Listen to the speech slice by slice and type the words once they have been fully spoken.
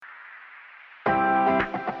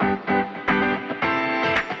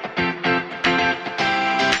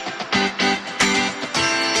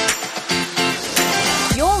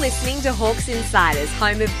listening to Hawks Insiders,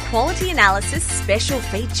 home of quality analysis, special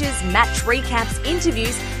features, match recaps,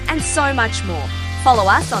 interviews, and so much more. Follow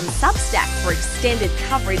us on Substack for extended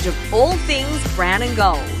coverage of all things brown and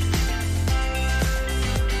gold.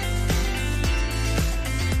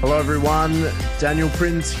 Hello everyone, Daniel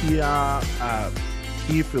Prinz here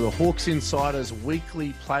for the Hawks Insiders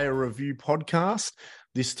weekly player review podcast.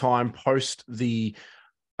 This time post the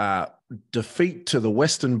defeat to the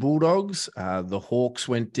Western Bulldogs. The Hawks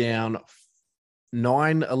went down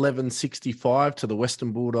 9-11-65 to the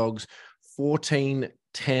Western Bulldogs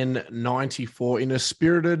 14-10-94 in a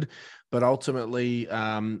spirited but ultimately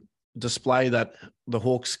display that the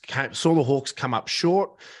Hawks saw the Hawks come up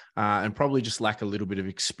short and probably just lack a little bit of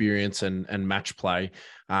experience and match play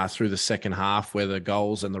through the second half, where the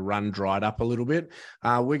goals and the run dried up a little bit.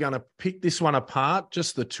 We're going to pick this one apart,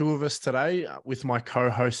 just the two of us today, with my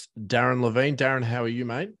co-host Darren Levine. Darren, how are you,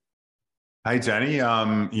 mate? Hey, Danny.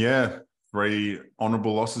 3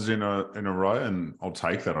 honourable losses in a row, and I'll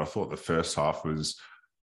take that. I thought the first half was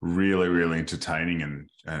really, really entertaining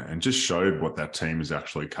and just showed what that team is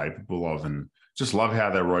actually capable of, and just love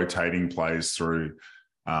how they're rotating players through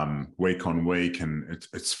week on week, and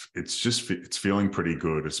it's feeling pretty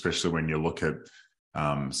good, especially when you look at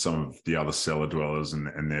some of the other cellar dwellers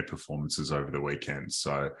and their performances over the weekend.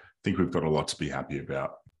 So I think we've got a lot to be happy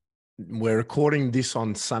about. We're recording this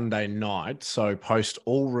on Sunday night, so post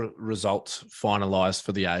all results finalised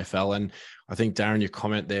for the AFL, and I think, Darren, your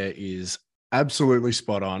comment there is absolutely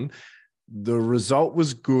spot on. The result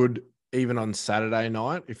was good even on Saturday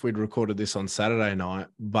night, if we'd recorded this on Saturday night,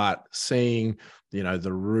 but seeing,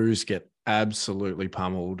 the Roos get absolutely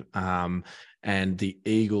pummeled and the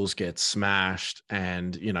Eagles get smashed,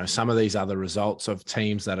 and, some of these other results of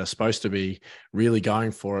teams that are supposed to be really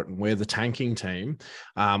going for it, and we're the tanking team,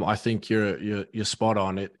 I think you're spot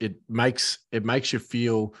on. It makes you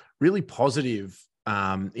feel really positive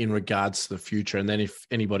in regards to the future. And then if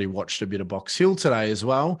anybody watched a bit of Box Hill today as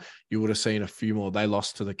well, you would have seen a few more. They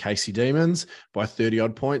lost to the Casey Demons by 30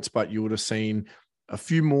 odd points, but you would have seen a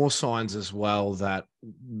few more signs as well that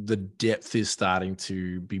the depth is starting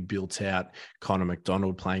to be built out. Connor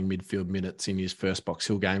McDonald playing midfield minutes in his first Box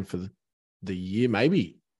Hill game for the year,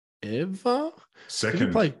 maybe ever.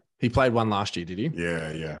 Second. He played one last year, did he?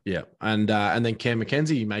 Yeah. And then Cam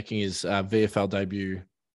McKenzie making his VFL debut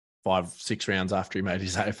 5-6 rounds after he made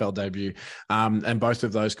his AFL debut. And both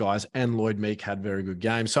of those guys and Lloyd Meek had very good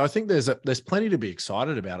games. So I think there's plenty to be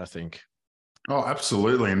excited about, I think. Oh,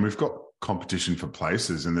 absolutely. And we've got competition for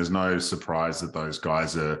places, and there's no surprise that those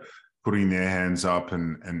guys are putting their hands up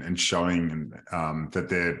and showing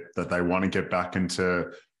that they want to get back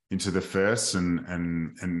into the first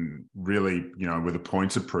and really, with the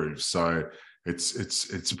points approved. So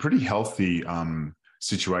it's a pretty healthy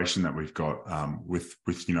situation that we've got with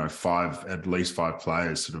at least five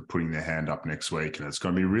players sort of putting their hand up next week, and it's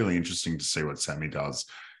going to be really interesting to see what Sammy does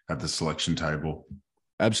at the selection table.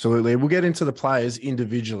 Absolutely. We'll get into the players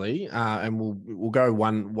individually, and we'll go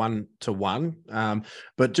one to one.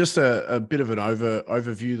 But just a bit of an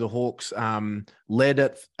overview. The Hawks led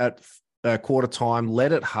at quarter time,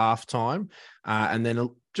 led at half time, and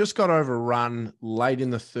then just got overrun late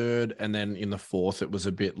in the third, and then in the fourth, it was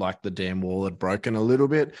a bit like the dam wall had broken a little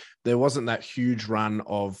bit. There wasn't that huge run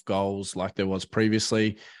of goals like there was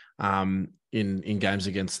previously in games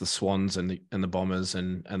against the Swans and the Bombers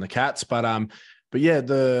and the Cats, but yeah,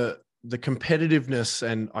 the competitiveness,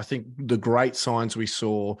 and I think the great signs we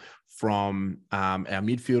saw from our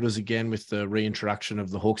midfielders again with the reintroduction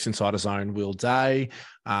of the Hawks Insider Zone, Will Day,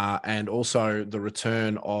 and also the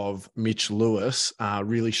return of Mitch Lewis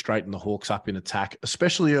really straightened the Hawks up in attack,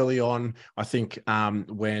 especially early on. I think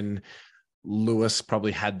when Lewis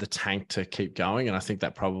probably had the tank to keep going, and I think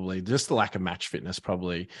that probably just the lack of match fitness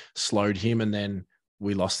probably slowed him, and then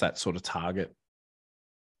we lost that sort of target.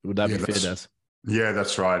 Would that be fair, Des? Yeah,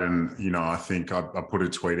 that's right. And, I think I put a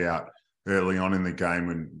tweet out early on in the game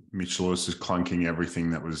when Mitch Lewis is clunking everything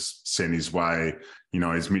that was sent his way.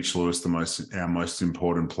 Is Mitch Lewis our most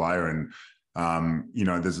important player? And,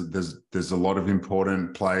 there's a lot of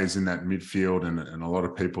important players in that midfield and a lot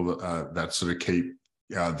of people that sort of keep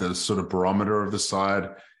the sort of barometer of the side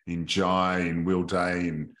in Jai and Will Day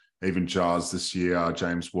and even Jars this year,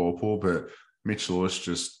 James Walpole. But Mitch Lewis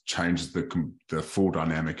just changes the full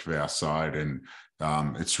dynamic of our side, and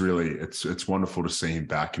it's wonderful to see him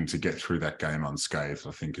back and to get through that game unscathed,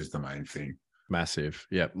 I think, is the main thing. Massive.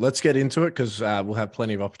 Yeah. Let's get into it, because we'll have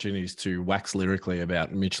plenty of opportunities to wax lyrically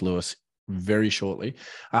about Mitch Lewis very shortly.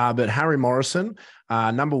 But Harry Morrison,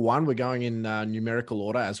 number one, we're going in numerical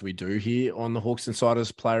order as we do here on the Hawks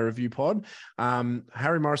Insiders Player Review Pod.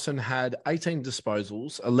 Harry Morrison had 18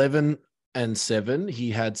 disposals, 11 and 7. He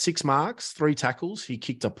had 6 marks, 3 tackles. He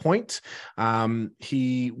kicked a point.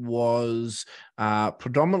 He was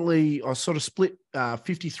predominantly, or sort of split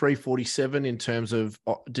 53-47 in terms of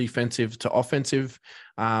defensive to offensive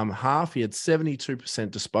half. He had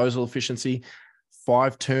 72% disposal efficiency,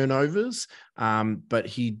 5 turnovers, but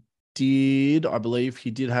I believe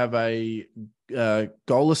he did have a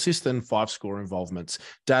goal assist and 5 score involvements.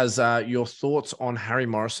 Daz, your thoughts on Harry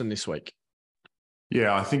Morrison this week?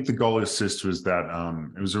 Yeah, I think the goal assist was that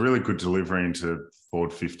it was a really good delivery into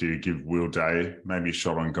forward 50 to give Will Day maybe a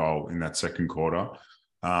shot on goal in that second quarter.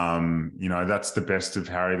 That's the best of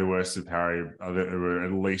Harry. The worst of Harry, there were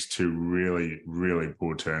at least 2 really, really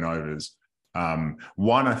poor turnovers.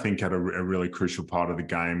 One, I think, had a really crucial part of the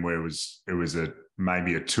game where it was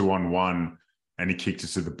maybe a 2-on-1 and he kicked it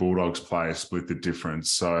to the Bulldogs player, split the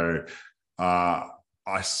difference. So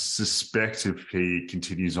I suspect if he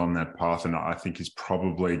continues on that path, and I think he's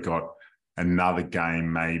probably got another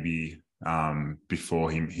game maybe before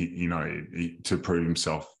he to prove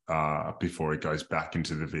himself before he goes back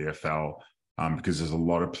into the VFL, because there's a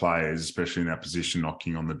lot of players, especially in that position,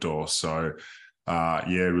 knocking on the door. So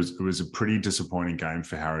it was a pretty disappointing game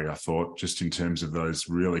for Harry, I thought, just in terms of those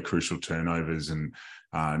really crucial turnovers, and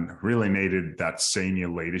really needed that senior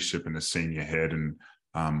leadership and a senior head, and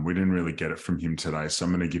we didn't really get it from him today. So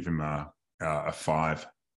I'm going to give him a 5.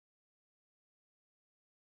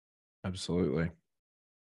 Absolutely.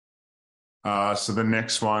 So the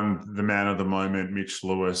next one, the man of the moment, Mitch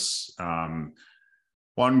Lewis,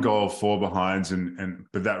 1 goal, 4 behinds,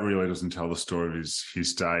 but that really doesn't tell the story of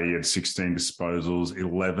his day. He had 16 disposals,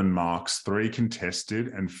 11 marks, 3 contested,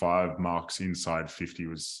 and 5 marks inside 50. It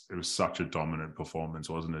was such a dominant performance,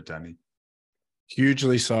 wasn't it, Danny?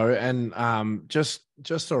 Hugely so. And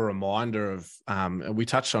just a reminder of, we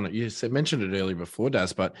touched on it, you mentioned it earlier before,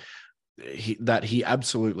 Daz, but he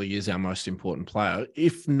absolutely is our most important player.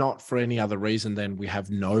 If not for any other reason, then we have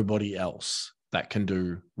nobody else that can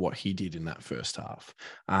do what he did in that first half.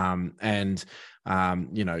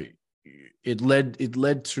 It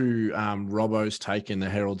led to Robbo's take in the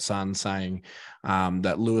Herald Sun saying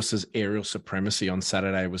that Lewis's aerial supremacy on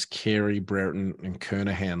Saturday was Carey, Brereton, and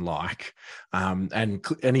Kernahan-like,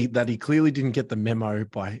 and he clearly didn't get the memo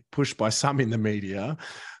pushed by some in the media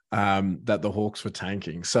that the Hawks were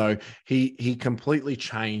tanking. So he completely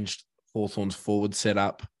changed Hawthorn's forward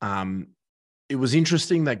setup. It was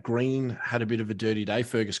interesting that Green had a bit of a dirty day,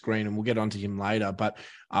 Fergus Green, and we'll get onto him later. But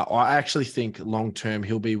I actually think long-term,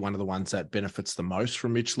 he'll be one of the ones that benefits the most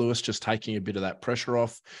from Mitch Lewis, just taking a bit of that pressure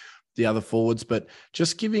off the other forwards, but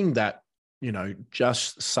just giving that,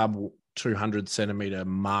 just sub 200 centimeter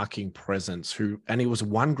marking presence and he was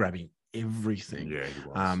one grabbing everything. Yeah, he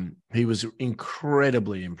was. He was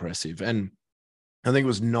incredibly impressive. And I think it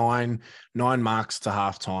was nine marks to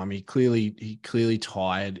halftime. He clearly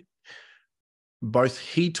tired. Both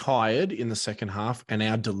he tired in the second half, and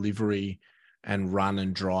our delivery and run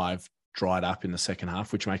and drive dried up in the second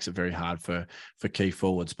half, which makes it very hard for key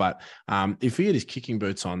forwards. But if he had his kicking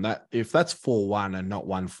boots on, if that's 4-1 and not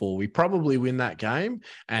 1-4, we probably win that game.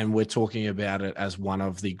 And we're talking about it as one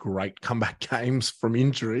of the great comeback games from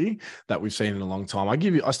injury that we've seen in a long time.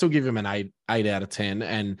 I still give him an 8 out of 10.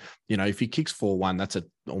 And, if he kicks 4-1, that's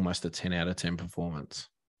almost a 10 out of 10 performance.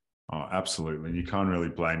 Oh, absolutely. You can't really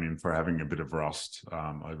blame him for having a bit of rust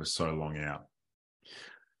over so long out.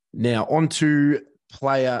 Now, on to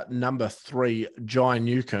player number 3, Jai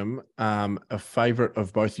Newcomb, a favourite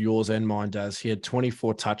of both yours and mine, Daz. He had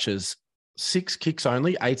 24 touches, 6 kicks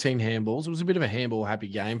only, 18 handballs. It was a bit of a handball-happy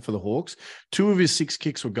game for the Hawks. 2 of his 6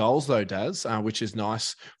 kicks were goals, though, Daz, which is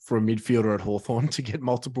nice for a midfielder at Hawthorn to get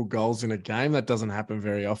multiple goals in a game. That doesn't happen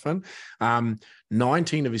very often.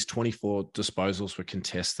 19 of his 24 disposals were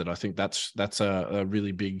contested. I think that's a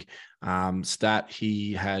really big stat.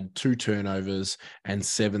 He had 2 turnovers and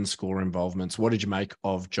 7 score involvements. What did you make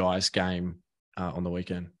of Jai's game on the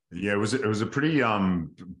weekend? Yeah, it was a pretty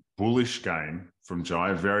bullish game from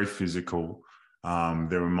Jai, very physical.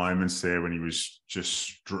 There were moments there when he was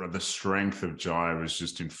just the strength of Jai was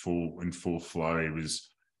just in full flow. He was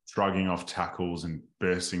shrugging off tackles and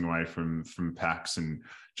bursting away from packs and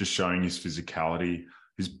just showing his physicality.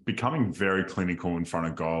 He's becoming very clinical in front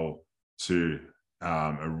of goal to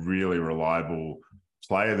a really reliable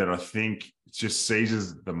player that I think just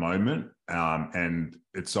seizes the moment. And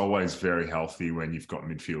it's always very healthy when you've got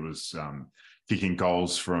midfielders kicking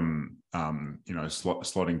goals from,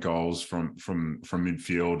 slotting goals from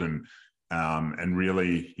midfield and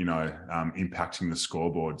really, impacting the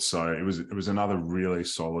scoreboard. So it was another really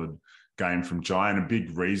solid game from Jai, and a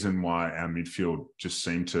big reason why our midfield just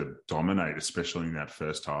seemed to dominate, especially in that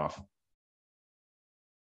first half.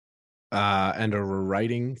 And a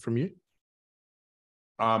rating from you?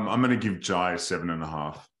 I'm going to give Jai a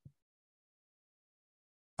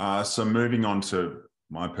 7.5. So moving on to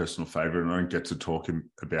my personal favourite, and I don't get to talk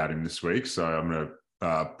about him this week, so I'm going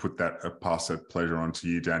to pass that pleasure on to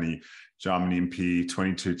you, Danny. Jarman Impey,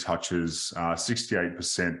 22 touches,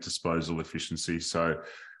 68% disposal efficiency. So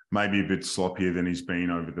maybe a bit sloppier than he's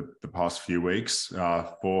been over the past few weeks.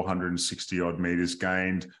 460 odd meters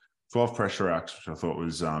gained, 12 pressure acts, which I thought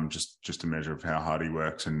was just a measure of how hard he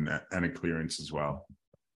worked, and a clearance as well.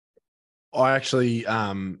 I actually,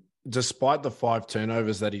 despite the 5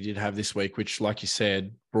 turnovers that he did have this week, which, like you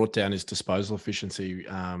said, brought down his disposal efficiency,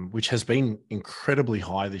 which has been incredibly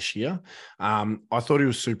high this year. I thought he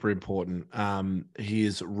was super important.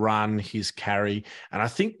 His run, his carry, and I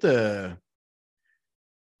think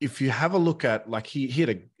if you have a look at, like, he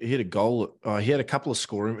had a goal, he had a couple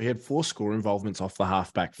of he had 4 score involvements off the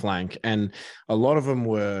halfback flank, and a lot of them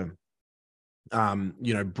were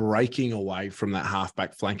breaking away from that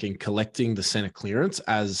halfback flank and collecting the center clearance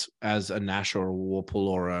as a Nash or a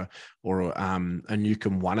Worpel or a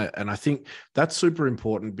Newcomb won it. And I think that's super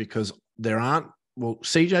important because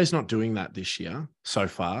CJ's not doing that this year so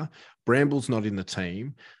far. Bramble's not in the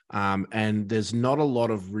team. And there's not a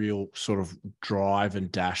lot of real sort of drive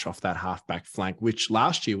and dash off that halfback flank, which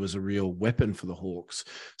last year was a real weapon for the Hawks.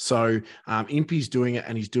 So Impey's doing it,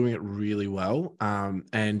 and he's doing it really well.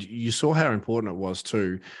 And you saw how important it was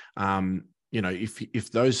too.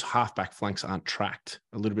 If those halfback flanks aren't tracked,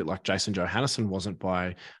 a little bit like Jason Johannesson wasn't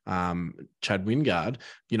by Chad Wingard,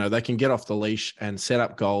 they can get off the leash and set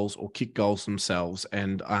up goals or kick goals themselves.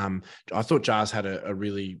 And I thought Jars had a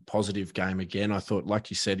really positive game again. I thought, like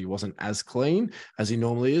you said, he wasn't as clean as he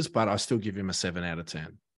normally is, but I still give him a 7 out of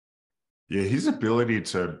 10. Yeah, his ability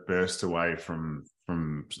to burst away from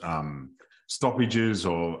stoppages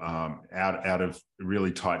or out of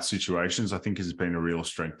really tight situations, I think has been a real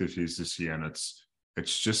strength of his this year, and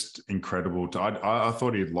it's just incredible. I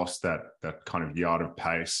thought he had lost that kind of yard of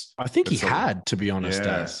pace. I think he had, to be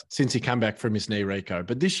honest, since he came back from his knee Rico.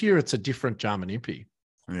 But this year it's a different Jarman Impey.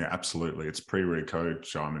 Yeah, absolutely. It's pre-Rico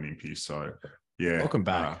Jarman Impey. So yeah, welcome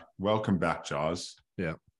back. Welcome back, Jars.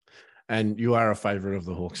 Yeah, and you are a favourite of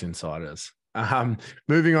the Hawks Insiders.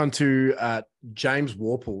 Moving on to James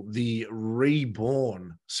Worpel, the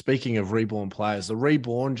reborn. Speaking of reborn players, the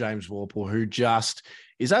reborn James Worpel, who just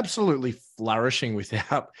is absolutely flourishing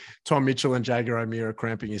without Tom Mitchell and Jaeger O'Meara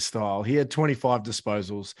cramping his style. He had 25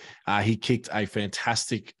 disposals. He kicked a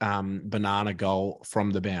fantastic banana goal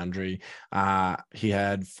from the boundary. He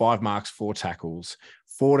had 5 marks, 4 tackles,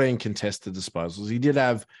 14 contested disposals. He did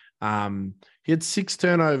have he had 6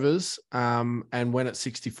 turnovers and went at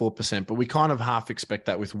 64%, but we kind of half expect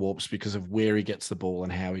that with Warps because of where he gets the ball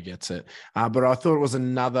and how he gets it. But I thought it was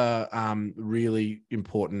another really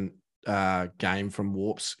important game from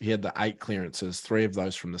Warps. He had the 8 clearances, 3 of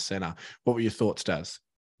those from the center. What were your thoughts, Daz?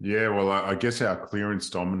 Yeah, well, I guess our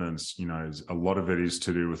clearance dominance, a lot of it is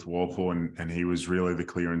to do with Worpel, and he was really the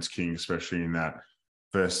clearance king, especially in that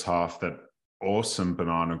first half. That awesome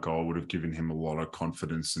banana goal would have given him a lot of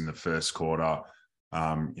confidence in the first quarter.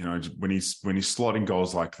 When he's slotting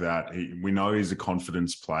goals like that, we know he's a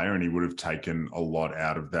confidence player, and he would have taken a lot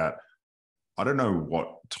out of that. I don't know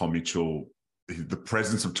what the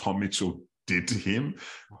presence of Tom Mitchell did to him,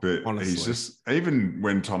 but honestly, he's just, even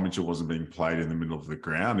when Tom Mitchell wasn't being played in the middle of the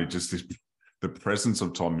ground, the presence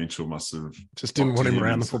of Tom Mitchell must have just didn't want him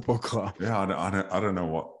around the football club. Yeah, I don't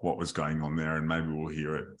know what was going on there, and maybe we'll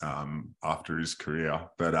hear it after his career.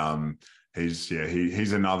 But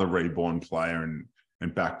he's another reborn player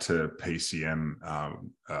and back to PCM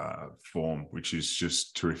form, which is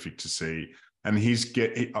just terrific to see. And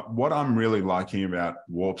what I'm really liking about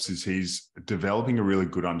Warps is he's developing a really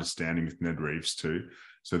good understanding with Ned Reeves too.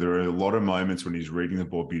 So there are a lot of moments when he's reading the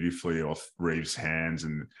ball beautifully off Reeves' hands,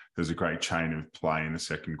 and there's a great chain of play in the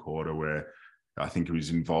second quarter where I think he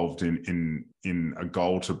was involved in a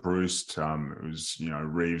goal to Bruce. It was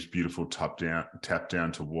Reeves' beautiful tap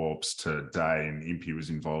down to Warps to Day, and Impey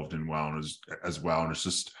was involved in as well. And it's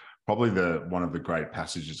just probably one of the great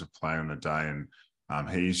passages of play on the day, and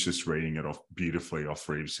he's just reading it beautifully off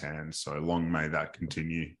Reeves' hands. So long may that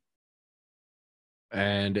continue.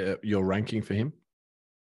 And your ranking for him?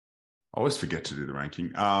 I always forget to do the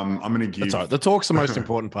ranking. I'm going to give... That's all right. The talk's the most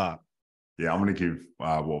important part. Yeah, I'm going to give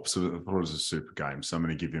Warps. I thought it was a super game, so I'm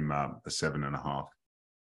going to give him a 7.5.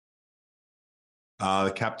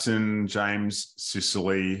 The captain, James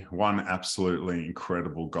Sicily, one absolutely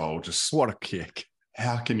incredible goal. Just What a kick.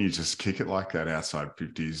 how can you just kick it like that outside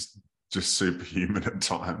 50s? Just superhuman at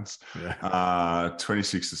times. Yeah.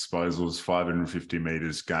 26 disposals, 550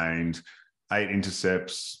 meters gained, 8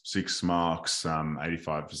 intercepts, 6 marks,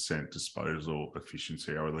 85% disposal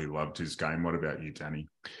efficiency. I really loved his game. What about you, Danny?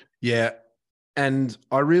 Yeah. And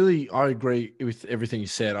I agree with everything you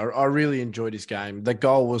said. I really enjoyed his game. The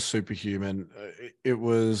goal was superhuman. It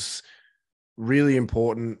was really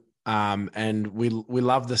important. And we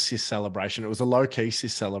love the CIS celebration. It was a low-key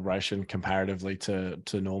CIS celebration comparatively to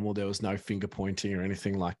normal. There was no finger pointing or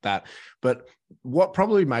anything like that. But what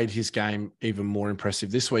probably made his game even more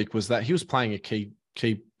impressive this week was that he was playing a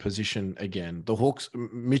key position again. The Hawks,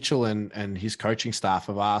 Mitchell and his coaching staff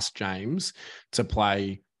have asked James to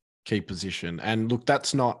play key position. And look,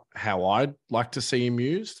 that's not how I'd like to see him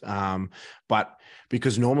used. But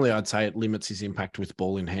because normally I'd say it limits his impact with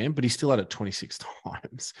ball in hand, but he still had it 26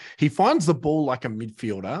 times. He finds the ball like a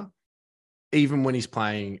midfielder, even when he's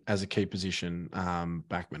playing as a key position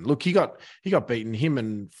backman. Look, he got beaten. Him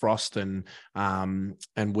and Frost and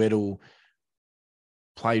Weddle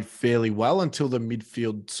played fairly well until the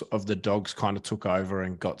midfield of the Dogs kind of took over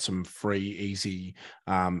and got some free, easy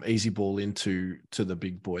ball into the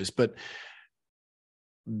big boys. But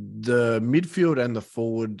the midfield and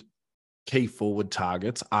the key forward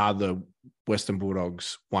targets are the Western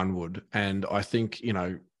Bulldogs one wood. And I think,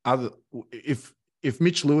 if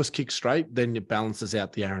Mitch Lewis kicks straight, then it balances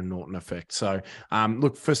out the Aaron Naughton effect. So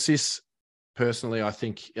look, for Sis, personally, I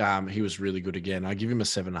think he was really good again. I give him a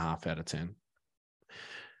 7.5 out of 10.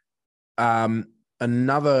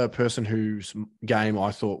 Another person whose game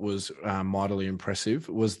I thought was mightily impressive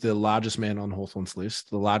was the largest man on Hawthorn's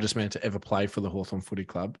list, the largest man to ever play for the Hawthorn Footy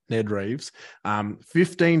Club, Ned Reeves.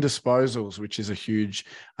 15 disposals, which is a huge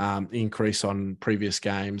increase on previous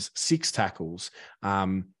games, 6 tackles,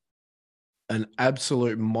 an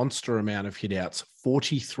absolute monster amount of hit-outs,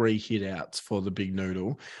 43 hit-outs for the Big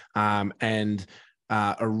Noodle, and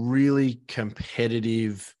a really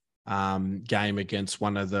competitive game against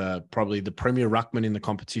one of probably the premier ruckman in the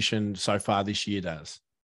competition so far this year, Daz.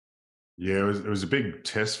 Yeah, it was a big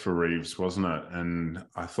test for Reeves, wasn't it? And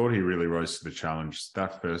I thought he really rose to the challenge.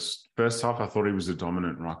 That first half, I thought he was a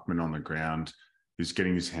dominant ruckman on the ground. He was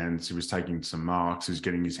getting his hands, he was taking some marks, he was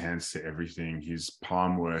getting his hands to everything. His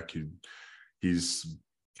palm work, his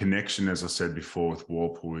connection, as I said before, with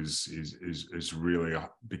Worpel is really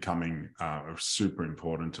becoming super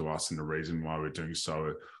important to us, and the reason why we're doing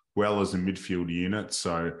so well as a midfield unit.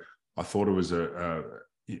 So I thought it was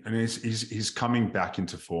and he's coming back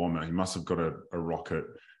into form. He must have got a rocket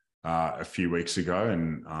a few weeks ago,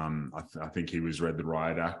 and I think he was read the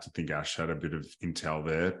riot act. I think Ash had a bit of intel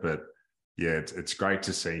there, but yeah, it's great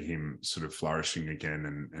to see him sort of flourishing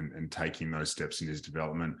again and taking those steps in his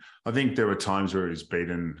development. I think there were times where he was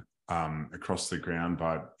beaten across the ground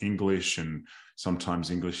by English, and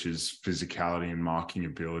sometimes English's physicality and marking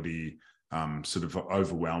ability sort of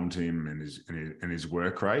overwhelmed him and his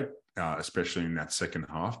work rate, especially in that second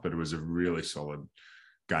half. But it was a really solid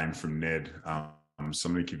game from Ned. So I'm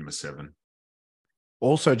going to give him a 7.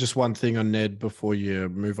 Also, just one thing on Ned before you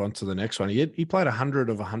move on to the next one. He played 100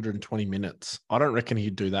 of 120 minutes. I don't reckon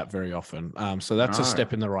he'd do that very often. So that's a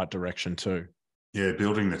step in the right direction too. Yeah,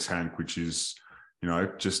 building the tank, which is,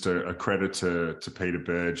 just a credit to Peter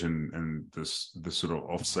Burge and the sort of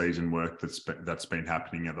off-season work that's been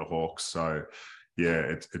happening at the Hawks. So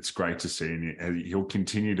yeah, it's great to see, and he'll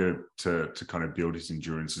continue to kind of build his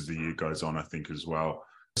endurance as the year goes on, I think, as well.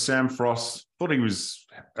 Sam Frost, thought he was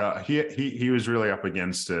he was really up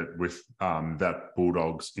against it with that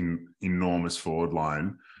Bulldogs enormous forward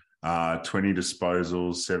line. 20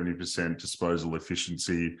 disposals, 70% disposal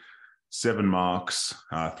efficiency, 7 marks,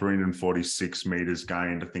 346 meters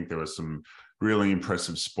gained. I think there were some really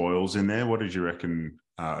impressive spoils in there. What did you reckon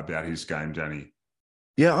about his game, Danny?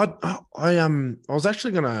 Yeah, I was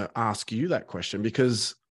actually going to ask you that question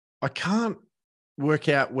because I can't work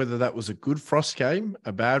out whether that was a good Frost game,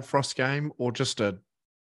 a bad Frost game, or just a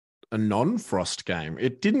non-Frost game.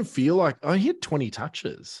 It didn't feel like he had 20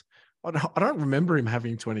 touches. I don't remember him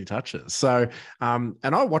having 20 touches. So, and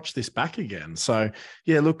I watched this back again. So,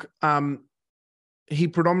 yeah, look, he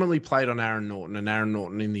predominantly played on Aaron Naughton, and Aaron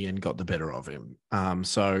Naughton in the end got the better of him.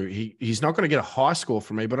 So he's not going to get a high score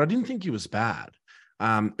from me, but I didn't think he was bad.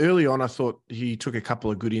 Early on, I thought he took a couple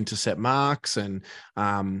of good intercept marks, and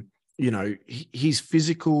he's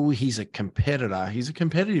physical. He's a competitor. He's a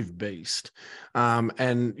competitive beast. And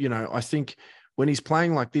I think when he's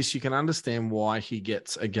playing like this, you can understand why he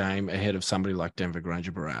gets a game ahead of somebody like Denver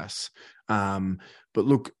Granger Barras. But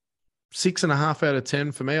look, 6.5 out of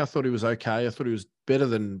 10 for me. I thought he was okay. I thought he was better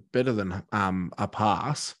than a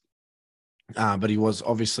pass, but he was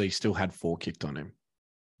obviously still had 4 kicked on him.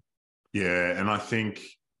 Yeah, and I think,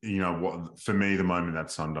 what for me, the moment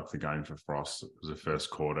that summed up the game for Frost was the first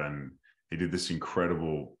quarter, and he did this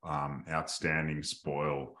incredible, outstanding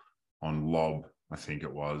spoil on lob. I think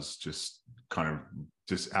it was just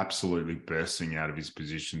absolutely bursting out of his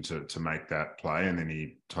position to make that play, and then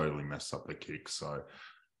he totally messed up the kick. So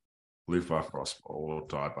live by Frostball or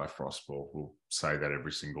die by Frostball. We'll say that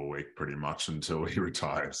every single week pretty much until he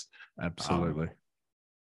retires. Absolutely.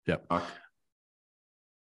 Yep.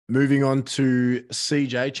 Moving on to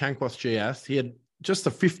CJ, Chankwath Jiath. He had just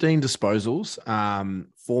the 15 disposals,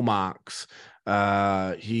 4 marks.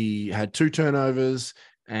 He had 2 turnovers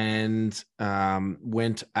and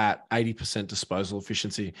went at 80% disposal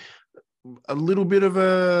efficiency. A little bit of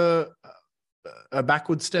a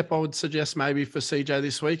backward step, I would suggest, maybe for CJ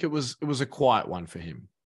this week. It was a quiet one for him.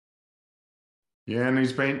 Yeah, and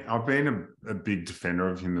I've been a big defender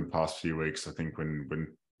of him the past few weeks. I think when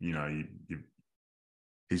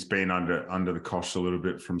he's been under the cosh a little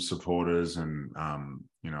bit from supporters, and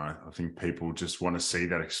I think people just want to see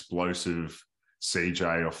that explosive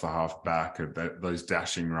CJ off the half back, those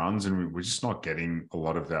dashing runs, and we're just not getting a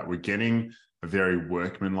lot of that. We're getting a very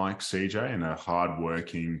workmanlike CJ and a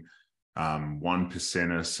hard-working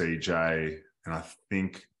 1%er CJ, and I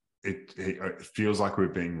think it feels like we're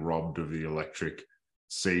being robbed of the electric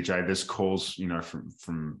CJ. There's calls,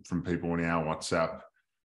 from people in our WhatsApp,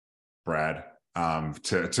 Brad,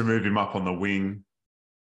 to move him up on the wing,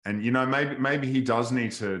 and maybe he does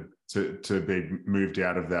need to be moved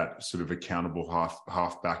out of that sort of accountable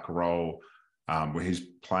half back role, where he's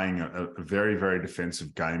playing a very, very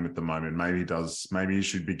defensive game at the moment. Maybe he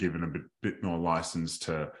should be given a bit more license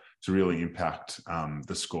to really impact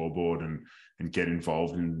the scoreboard and get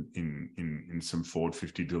involved in some forward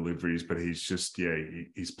 50 deliveries. But he's just,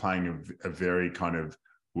 he's playing a very kind of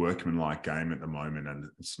workmanlike game at the moment, and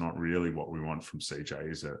it's not really what we want from CJ,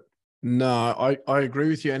 is it? No, I agree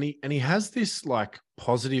with you. And he has this like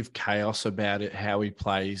positive chaos about it, how he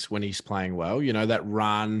plays when he's playing well. That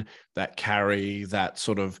run, that carry, that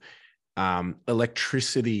sort of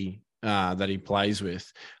electricity that he plays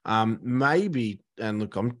with. Maybe, and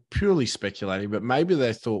look, I'm purely speculating, but maybe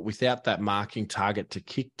they thought without that marking target to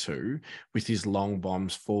kick to, with his long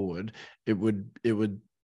bombs forward, it would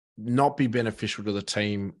not be beneficial to the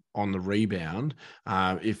team on the rebound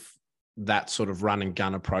if that sort of run and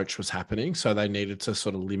gun approach was happening. So they needed to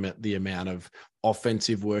sort of limit the amount of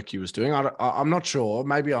offensive work he was doing. I'm not sure.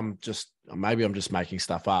 Maybe I'm just making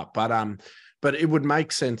stuff up, but it would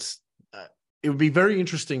make sense. It would be very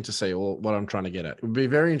interesting to see, or what I'm trying to get at. It would be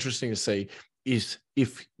very interesting to see is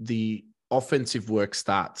if the offensive work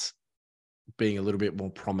starts being a little bit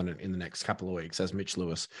more prominent in the next couple of weeks as Mitch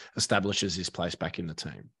Lewis establishes his place back in the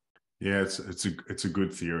team. Yeah, it's a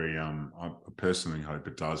good theory. I personally hope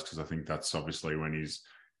it does, because I think that's obviously when he's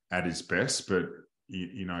at his best. But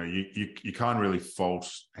you can't really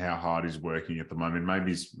fault how hard he's working at the moment.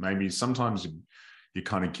 Maybe sometimes you're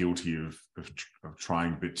kind of guilty of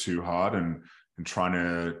trying a bit too hard and trying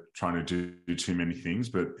to do too many things.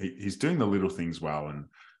 But he's doing the little things well, and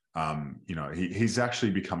he's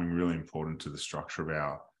actually becoming really important to the structure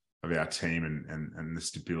of our team and the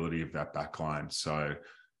stability of that back line. So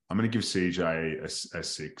I'm going to give CJ a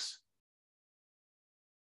 6.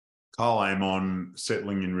 Karl Amon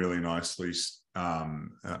settling in really nicely.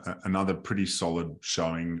 Another pretty solid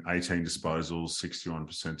showing, 18 disposals,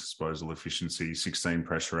 61% disposal efficiency, 16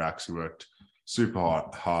 pressure acts. He worked super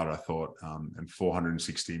hard, I thought, and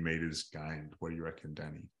 460 meters gained. What do you reckon,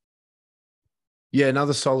 Danny? Yeah,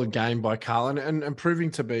 another solid game by Karl, and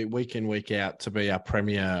proving to be week in, week out to be our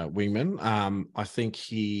premier wingman. I think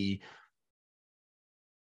he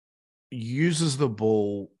uses the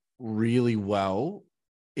ball really well,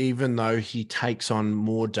 even though he takes on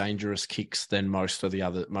more dangerous kicks than most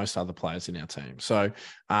other players in our team. So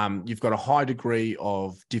you've got a high degree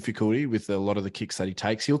of difficulty with a lot of the kicks that he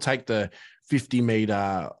takes. He'll take the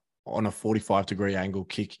 50-meter on a 45-degree angle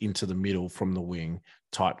kick into the middle from the wing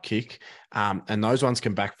type kick. And those ones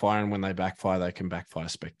can backfire. And when they backfire, they can backfire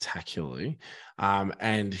spectacularly.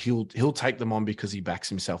 And he'll take them on because he backs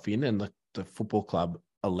himself in, and the football club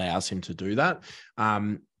allows him to do that.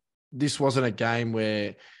 This wasn't a game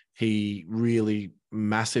where he really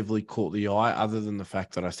massively caught the eye, other than the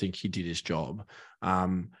fact that I think he did his job.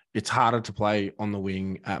 It's harder to play on the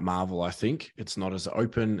wing at Marvel, I think. It's not as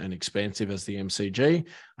open and expansive as the MCG.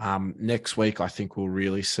 Next week, I think we'll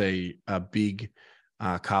really see a big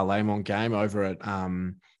Karl Amon game over at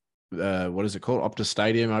what is it called? Optus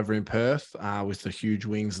Stadium over in Perth, with the huge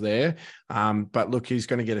wings there. But look, he's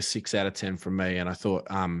going to get a 6 out of 10 from me. And I thought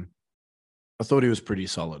he was pretty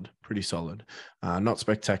solid. Not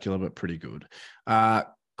spectacular, but pretty good.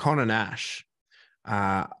 Connor Nash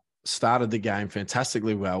started the game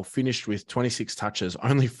fantastically well, finished with 26 touches,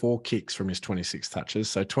 only 4 kicks from his 26 touches.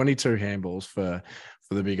 So 22 handballs for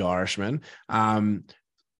the big Irishman.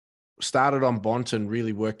 Started on Bont and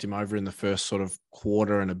really worked him over in the first sort of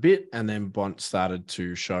quarter and a bit. And then Bont started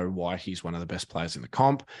to show why he's one of the best players in the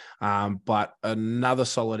comp. But another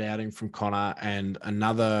solid outing from Connor, and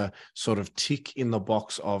another sort of tick in the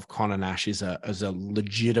box of Connor Nash as a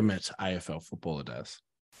legitimate AFL footballer, Daz.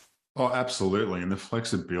 Oh, absolutely. And the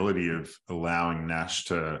flexibility of allowing Nash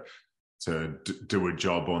to do a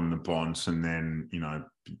job on the Bonds and then,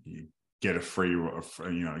 get a free,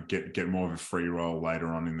 get more of a free roll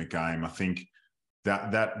later on in the game. I think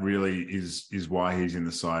that really is why he's in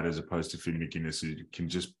the side, as opposed to Finn McInnes, who can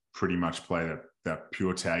just pretty much play that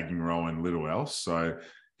pure tagging role and little else. So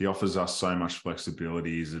he offers us so much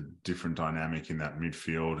flexibility. He's a different dynamic in that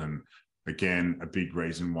midfield. And again, a big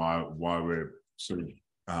reason why we're sort of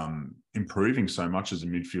improving so much as a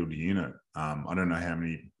midfield unit. I don't know how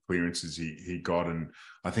many clearances he got, and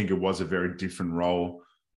I think it was a very different role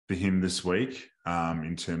for him this week,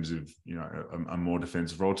 in terms of a more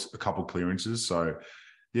defensive role, a couple clearances. So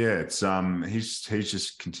yeah, it's he's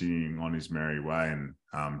just continuing on his merry way, and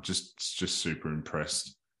just super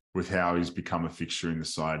impressed with how he's become a fixture in the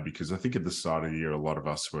side, because I think at the start of the year a lot of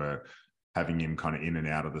us were having him kind of in and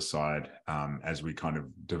out of the side, as we kind of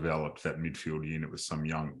developed that midfield unit with some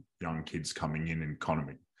young kids coming in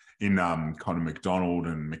Connor McDonald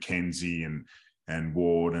and McKenzie and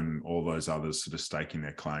Ward and all those others sort of staking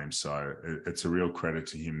their claims. So it's a real credit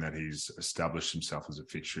to him that he's established himself as a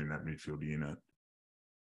fixture in that midfield unit.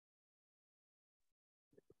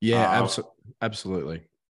 Yeah, absolutely.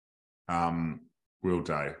 Will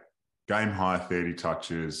Day, game high 30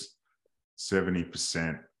 touches,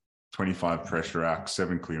 70%, 25 pressure acts,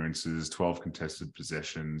 7 clearances, 12 contested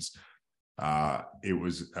possessions. It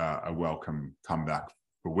was a welcome comeback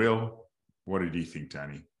for Will. What did you think,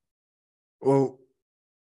 Danny? Well,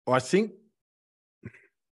 I think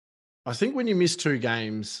when you miss 2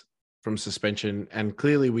 games from suspension, and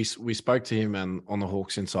clearly we spoke to him on the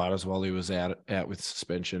Hawks Insiders while he was out with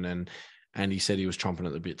suspension, and he said he was chomping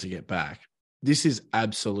at the bit to get back. This is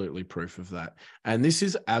absolutely proof of that. And this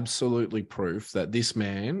is absolutely proof that this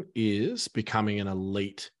man is becoming an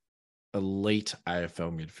elite AFL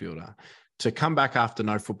midfielder. To come back after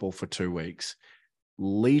no football for 2 weeks,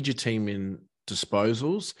 lead your team in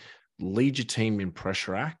disposals, lead your team in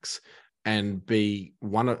pressure acts, and be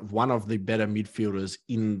one of the better midfielders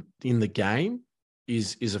in the game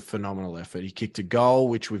is a phenomenal effort. He kicked a goal,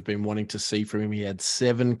 which we've been wanting to see from him. He had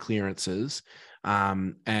 7 clearances,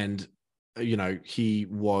 and he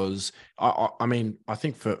was. I mean, I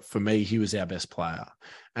think for me, he was our best player,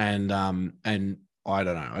 and I don't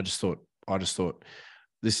know. I just thought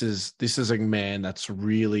this is a man that's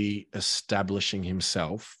really establishing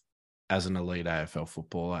himself as an elite AFL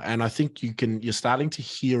footballer. And I think you're starting to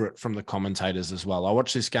hear it from the commentators as well. I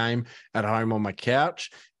watched this game at home on my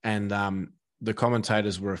couch, and the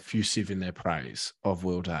commentators were effusive in their praise of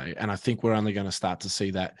Will Day. And I think we're only going to start to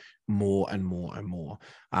see that more and more and more.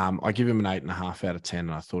 I give him an 8.5 out of 10,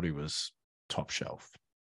 and I thought he was top shelf.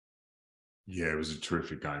 Yeah, it was a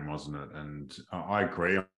terrific game, wasn't it? And I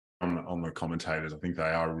agree on the commentators. I think they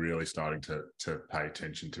are really starting to pay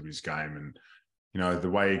attention to his game. And the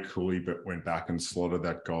way Cooley went back and slaughtered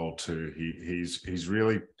that goal too, he's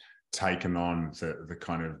really taken on the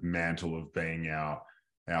kind of mantle of being our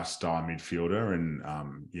star midfielder. And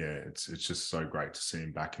it's just so great to see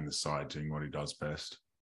him back in the side doing what he does best.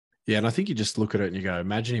 Yeah, and I think you just look at it and you go,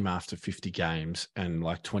 imagine him after 50 games and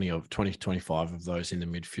like 25 of those in the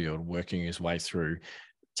midfield, working his way through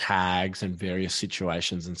tags and various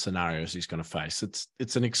situations and scenarios he's going to face.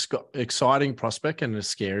 It's an exciting prospect and a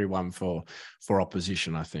scary one for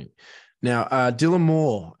opposition, I think. Now, Dylan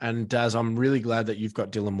Moore, and Daz, I'm really glad that you've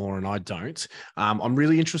got Dylan Moore and I don't. I'm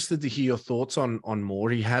really interested to hear your thoughts on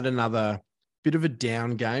Moore. He had another bit of a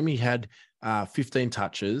down game. He had 15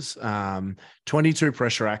 touches, 22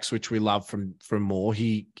 pressure acts, which we love from Moore.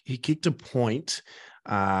 He kicked a point,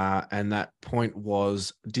 and that point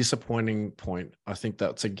was a disappointing point. I think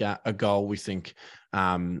that's a goal we think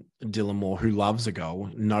Dylan Moore, who loves a goal,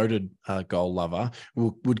 noted goal lover,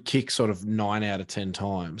 would kick sort of 9 out of 10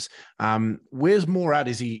 times. Where's Moore at?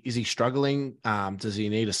 Is he struggling? Does he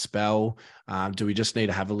need a spell? Do we just need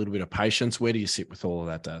to have a little bit of patience? Where do you sit with all of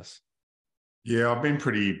that, Daz? Yeah, I've been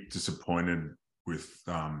pretty disappointed with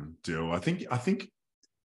Dill. I think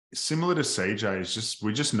similar to CJ,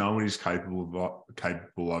 we just know what he's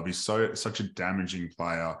capable of. He's such a damaging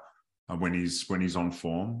player when he's on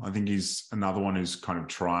form. I think he's another one who's kind of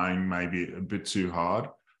trying maybe a bit too hard,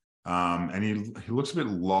 and he looks a bit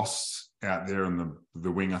lost out there on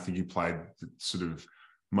the wing. I think he played sort of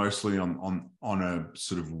mostly on a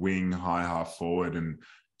sort of wing, high half forward, and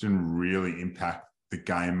didn't really impact the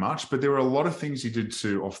game much. But there were a lot of things he did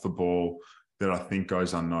too off the ball that I think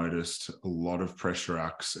goes unnoticed. A lot of pressure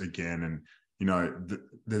acts again, and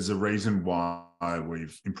there's a reason why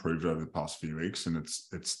we've improved over the past few weeks, and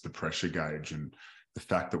it's the pressure gauge and the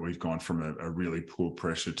fact that we've gone from a really poor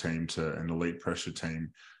pressure team to an elite pressure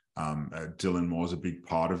team. Dylan Moore's a big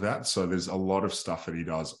part of that. So there's a lot of stuff that he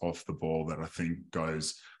does off the ball that I think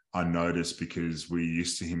goes unnoticed, because we're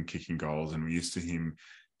used to him kicking goals and we're used to him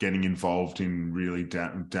getting involved in really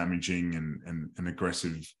damaging and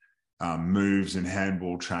aggressive moves and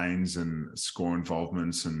handball chains and score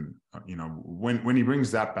involvements. And, when he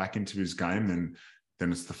brings that back into his game,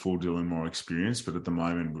 then it's the full Dylan Moore experience. But at the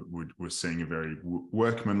moment, we're seeing a very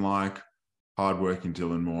workmanlike, hardworking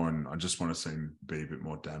Dylan Moore, and I just want to see him be a bit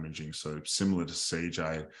more damaging. So similar to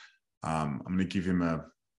CJ, I'm going to give him a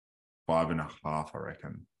 5.5, I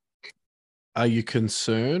reckon. Are you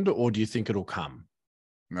concerned, or do you think it'll come?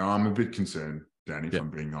 No, I'm a bit concerned, Danny, if I'm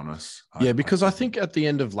being honest. Because I think at the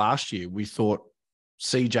end of last year, we thought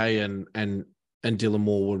CJ and Dylan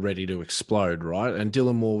Moore were ready to explode, right? And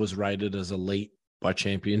Dylan Moore was rated as elite by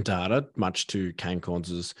Champion Data, much to Kane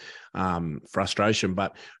Corns' frustration.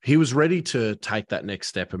 But he was ready to take that next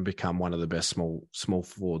step and become one of the best small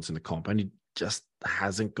forwards in the comp, and he just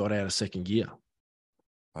hasn't got out of second gear.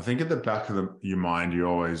 I think at the back of your mind, you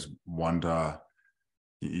always wonder.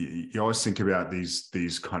 You always think about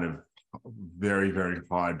these kind of very, very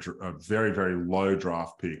high, very, very low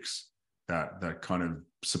draft picks that kind of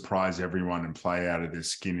surprise everyone and play out of their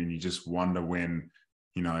skin, and you just wonder when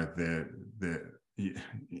their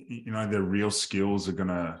real skills are going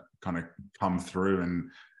to kind of come through,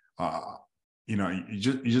 and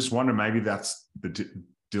you just wonder, maybe that's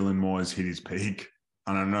Dylan Moore has hit his peak.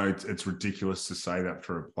 And I know it's ridiculous to say that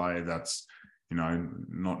for a player that's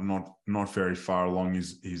not very far along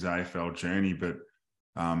his AFL journey, but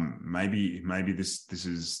maybe this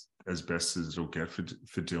is as best as it'll get for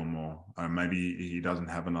Dylan Moore. Maybe he doesn't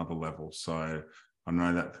have another level. So I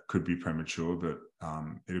know that could be premature, but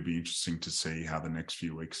it'll be interesting to see how the next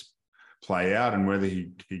few weeks play out, and whether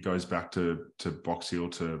he goes back to Box Hill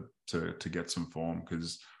to get some form,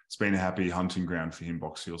 because it's been a happy hunting ground for him,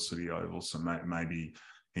 Box Hill City Oval. So maybe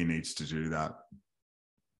he needs to do that.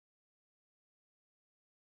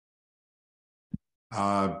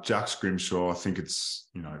 Jack Scrimshaw, I think it's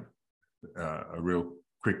a real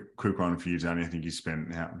quick one for you, Danny. I think he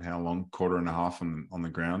spent how long? Quarter and a half on the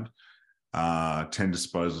ground. 10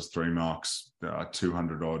 disposals, 3 marks,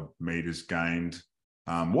 200 odd meters gained.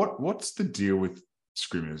 What's the deal with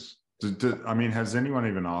Scrimmers? Has anyone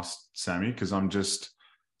even asked Sammy? Because I'm just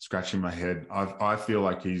scratching my head. I feel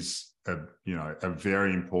like he's a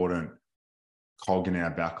very important cog in our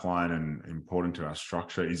backline and important to our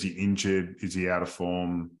structure. Is he injured? Is he out of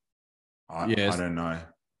form? I don't know.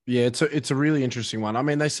 Yeah, it's a really interesting one. I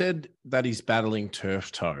mean, they said that he's battling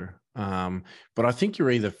turf toe, but I think you're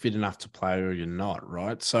either fit enough to play or you're not,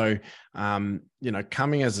 right? So,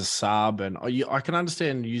 coming as a sub, and I can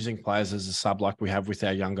understand using players as a sub like we have with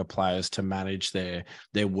our younger players to manage their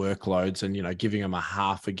workloads, and, giving them a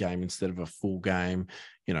half a game instead of a full game,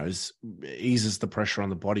 eases the pressure on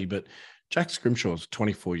the body. But Jack Scrimshaw is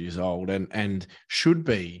 24 years old and should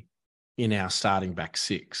be in our starting back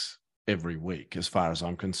six every week, as far as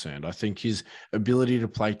I'm concerned. I think his ability to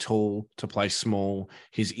play tall, to play small,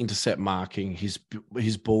 his intercept marking, his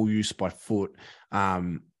ball use by foot, I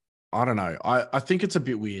don't know. I think it's a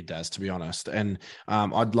bit weird, Daz, to be honest. And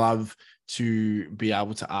I'd love to be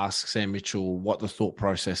able to ask Sam Mitchell what the thought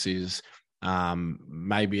process is.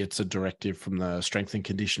 Maybe it's a directive from the strength and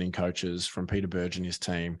conditioning coaches, from Peter Burge and his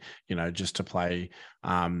team, just to play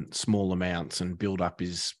small amounts and build up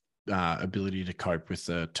his ability to cope with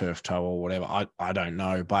the turf toe or whatever. I don't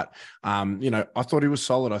know. But, I thought he was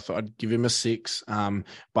solid. I thought I'd give him a 6. But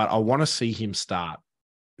I want to see him start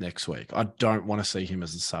next week. I don't want to see him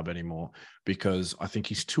as a sub anymore, because I think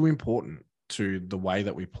he's too important to the way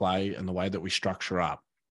that we play and the way that we structure up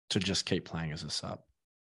to just keep playing as a sub.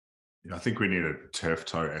 I think we need a turf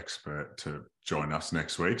toe expert to join us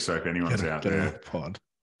next week. So if anyone's out there,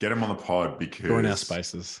 get him on the pod, because join our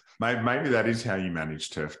spaces. Maybe that is how you manage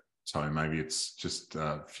turf toe. Maybe it's just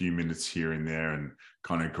a few minutes here and there and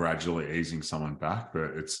kind of gradually easing someone back.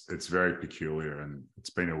 But it's very peculiar, and it's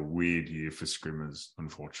been a weird year for Scrimmers,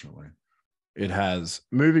 unfortunately. It has.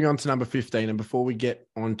 Moving on to number 15, and before we get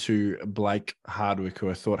on to Blake Hardwick, who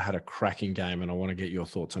I thought had a cracking game, and I want to get your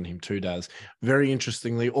thoughts on him too, Daz. Very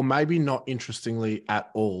interestingly, or maybe not interestingly at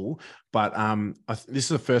all, but this is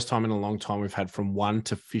the first time in a long time we've had from 1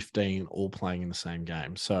 to 15 all playing in the same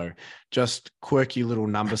game. So just quirky little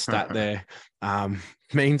number stat there.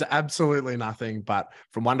 Means absolutely nothing, but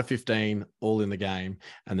from 1 to 15 all in the game,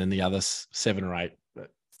 and then the other 7 or 8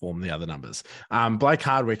 form the other numbers. Blake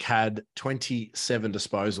Hardwick had 27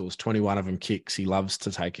 disposals, 21 of them kicks. He loves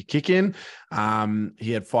to take a kick in.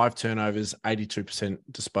 He had 5 turnovers, 82%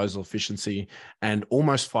 disposal efficiency, and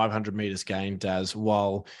almost 500 meters gained, Daz,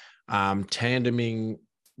 while tandeming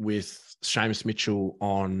with Seamus Mitchell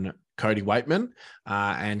on Cody Waitman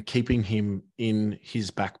and keeping him in his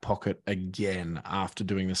back pocket again after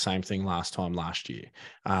doing the same thing last year.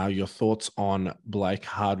 Your thoughts on Blake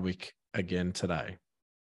Hardwick again today?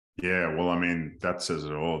 Yeah, well, I mean, that says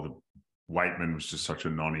it all. The Waitman was just such a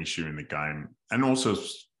non-issue in the game, and also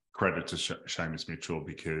credit to Seamus Mitchell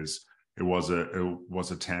because it was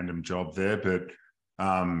a tandem job there. But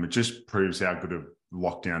it just proves how good a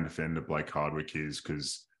lockdown defender Blake Hardwick is.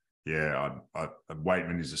 Because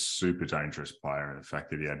Waitman is a super dangerous player, and the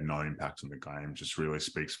fact that he had no impact on the game just really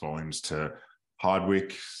speaks volumes to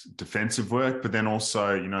Hardwick's defensive work. But then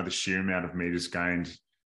also, the sheer amount of meters gained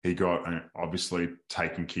he got, obviously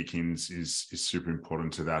taking kick-ins is super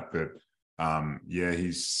important to that. But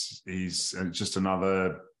he's just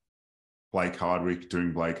another Blake Hardwick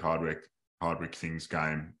doing Blake Hardwick things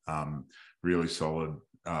game. Really solid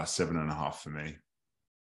 7.5 for me.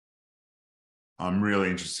 I'm really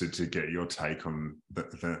interested to get your take on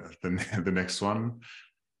the next one.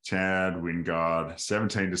 Chad Wingard,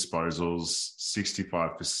 17 disposals,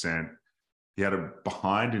 65%. He had a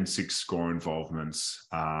behind in 6 score involvements.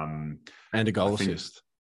 And a goal assist.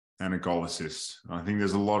 And a goal assist. I think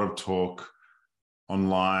there's a lot of talk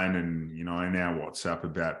online and, in our WhatsApp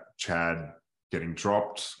about Chad getting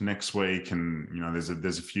dropped next week. And,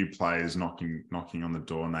 there's a few players knocking on the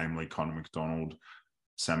door, namely Connor McDonald,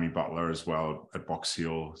 Sammy Butler as well at Box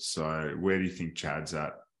Hill. So where do you think Chad's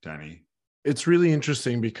at, Danny? It's really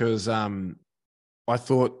interesting because I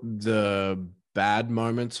thought the bad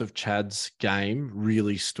moments of Chad's game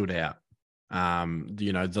really stood out.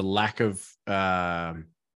 The lack of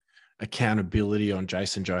accountability on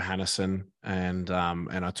Jason Johannesson, and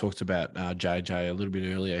I talked about JJ a little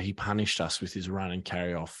bit earlier. He punished us with his run and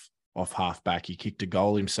carry off halfback. He kicked a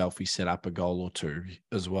goal himself. He set up a goal or 2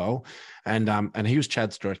 as well, and he was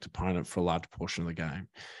Chad's direct opponent for a large portion of the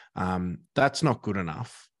game. That's not good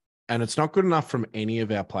enough. And it's not good enough from any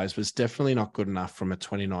of our players, but it's definitely not good enough from a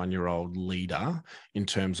 29-year-old leader in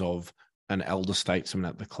terms of an elder statesman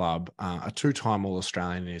at the club, a 2-time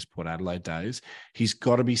All-Australian in his Port Adelaide days. He's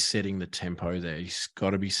got to be setting the tempo there. He's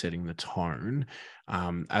got to be setting the tone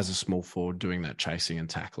as a small forward doing that chasing and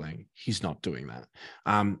tackling. He's not doing that.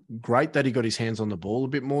 Great that he got his hands on the ball a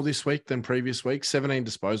bit more this week than previous week. 17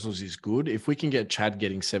 disposals is good. If we can get Chad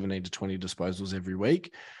getting 17 to 20 disposals every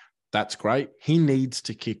week, that's great. He needs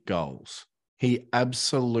to kick goals. He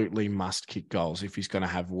absolutely must kick goals if he's going to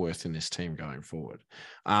have worth in this team going forward.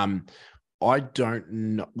 I don't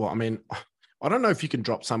know. Well, I mean, I don't know if you can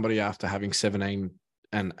drop somebody after having 17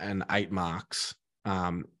 and 8 marks.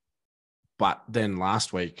 But then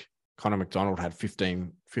last week, Connor McDonald had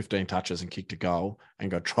 15 touches and kicked a goal and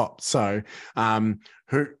got dropped. So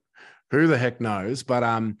who the heck knows?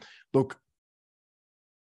 But look,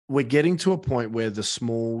 we're getting to a point where the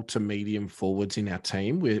small to medium forwards in our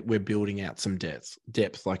team, we're building out some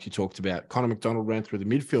depth, like you talked about. Connor McDonald ran through the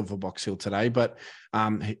midfield for Box Hill today, but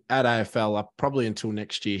at AFL, up probably until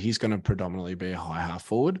next year, he's going to predominantly be a high half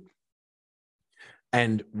forward.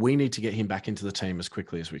 And we need to get him back into the team as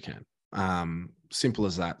quickly as we can. Simple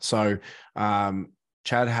as that. So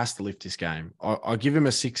Chad has to lift this game. I'll give him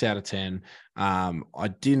a 6 out of 10. I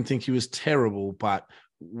didn't think he was terrible, but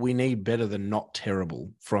we need better than not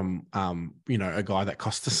terrible from, a guy that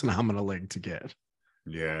cost us an arm and a leg to get.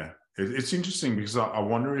 Yeah. It's interesting because I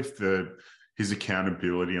wonder if his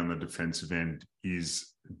accountability on the defensive end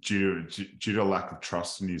is due to lack of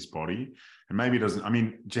trust in his body. And maybe it doesn't. I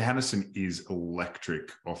mean, Johannesson is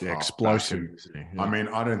electric off explosive. Yeah. I mean,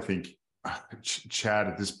 I don't think Chad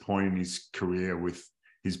at this point in his career with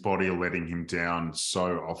his body letting him down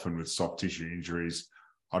so often with soft tissue injuries,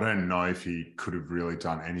 I don't know if he could have really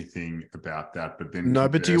done anything about that. But then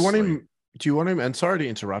but do you want him, and sorry to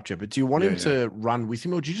interrupt you, but do you want him to run with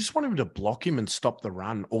him, or do you just want him to block him and stop the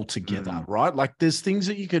run altogether, right? Like there's things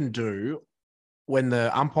that you can do when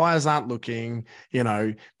the umpires aren't looking,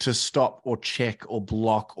 to stop or check or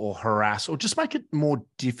block or harass or just make it more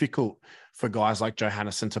difficult for guys like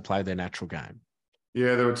Johannesson to play their natural game.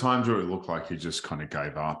 Yeah, there were times where it looked like he just kind of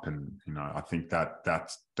gave up, and I think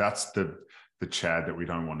that's the Chad that we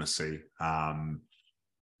don't want to see.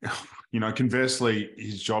 Conversely,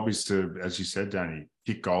 his job is to, as you said, Danny,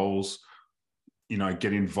 kick goals.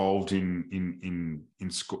 Get involved in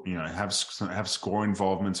have score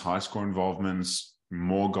involvements, high score involvements,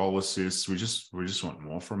 more goal assists. We just want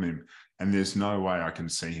more from him, and there's no way I can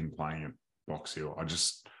see him playing at Box Hill. I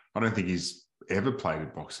don't think he's ever played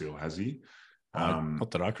at Box Hill, has he?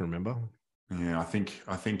 Not that I can remember. Yeah, I think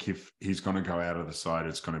if he's going to go out of the side,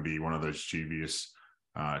 it's going to be one of those dubious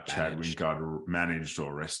Chad Wingard managed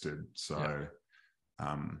or rested. So,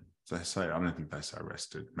 they say, I don't think they say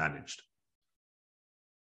rested, managed.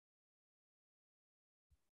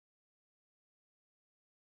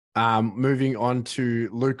 Moving on to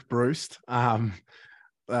Luke Breust.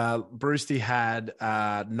 Breust, he had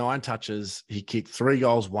 9 touches. He kicked 3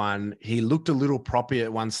 goals, 1. He looked a little proppy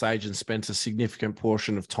at one stage and spent a significant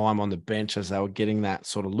portion of time on the bench as they were getting that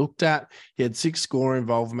sort of looked at. He had 6 score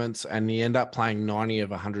involvements and he ended up playing 90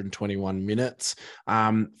 of 121 minutes.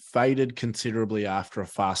 Faded considerably after a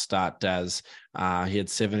fast start, Daz. He had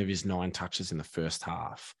 7 of his 9 touches in the first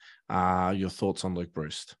half. Your thoughts on Luke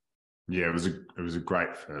Breust? Yeah, it was a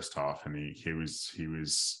great first half, and he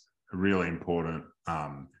was really important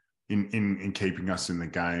in keeping us in the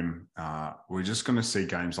game. We're just going to see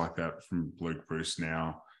games like that from Luke Breust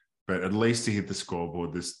now, but at least he hit the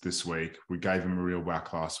scoreboard this week. We gave him a real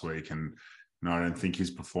whack last week, and I don't think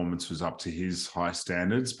his performance was up to his high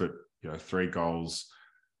standards, but 3 goals,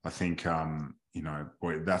 I think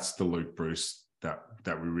that's the Luke Breust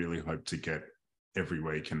that we really hope to get every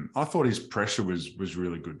week. And I thought his pressure was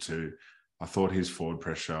really good too. I thought his forward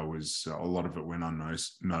pressure was, a lot of it went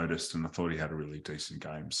unnoticed, and I thought he had a really decent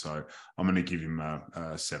game. So I'm going to give him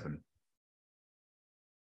a 7.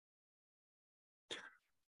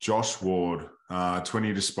 Josh Ward,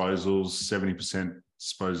 20 disposals, 70%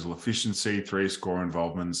 disposal efficiency, 3 score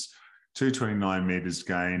involvements, 229 metres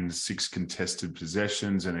gained, 6 contested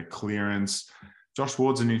possessions and a clearance. Josh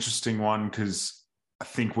Ward's an interesting one because I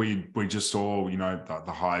think we just saw,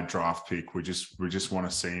 the high draft pick. We just want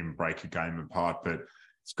to see him break a game apart, but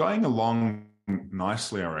it's going along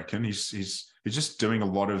nicely, I reckon. He's just doing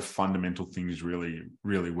a lot of fundamental things really,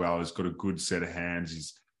 really well. He's got a good set of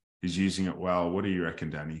hands. He's using it well. What do you reckon,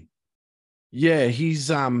 Danny? Yeah, he's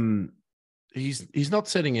not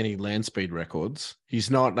setting any land speed records. He's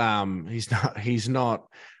not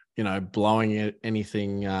blowing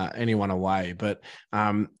anyone away, but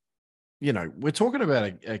we're talking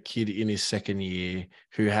about a kid in his second year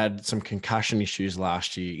who had some concussion issues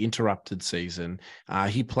last year, interrupted season.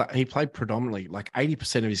 He played predominantly like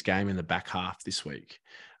 80% of his game in the back half this week.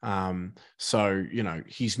 So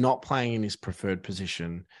he's not playing in his preferred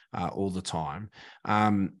position all the time.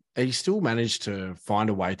 He still managed to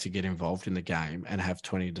find a way to get involved in the game and have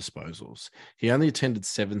 20 disposals. He only attended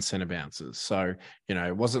 7 centre bounces. So,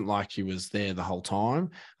 it wasn't like he was there the whole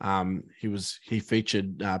time. He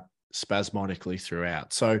featured spasmodically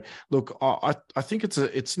throughout. So look, I think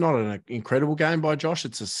it's not an incredible game by Josh.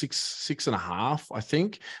 It's a 6.5, I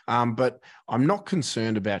think. But I'm not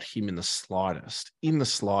concerned about him in the slightest.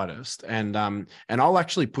 And I'll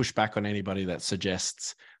actually push back on anybody that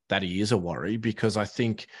suggests that he is a worry, because I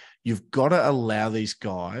think you've got to allow these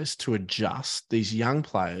guys to adjust, these young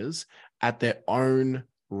players, at their own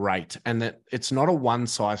rate, and that it's not a one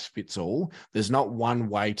size fits all. There's not one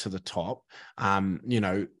way to the top.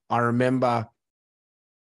 I remember,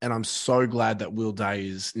 and I'm so glad that Will Day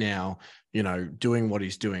is now, doing what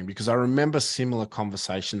he's doing, because I remember similar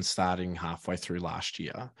conversations starting halfway through last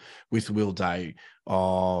year with Will Day.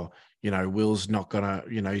 Will's not gonna,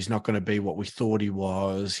 he's not gonna be what we thought he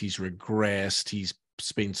was. He's regressed. He's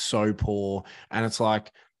been so poor. And it's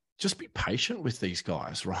like, just be patient with these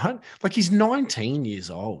guys, right? Like, he's 19 years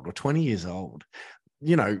old or 20 years old.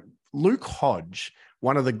 Luke Hodge,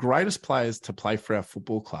 one of the greatest players to play for our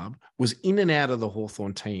football club, was in and out of the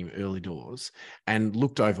Hawthorn team early doors and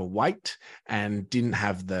looked overweight and didn't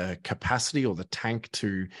have the capacity or the tank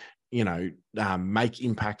to, make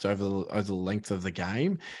impact over the length of the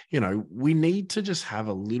game. We need to just have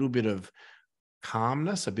a little bit of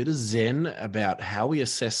calmness, a bit of zen about how we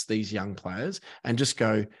assess these young players, and just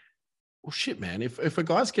go, well, shit, man, if a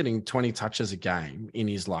guy's getting 20 touches a game in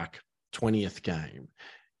his 20th game,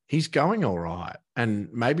 he's going all right. And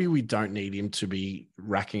maybe we don't need him to be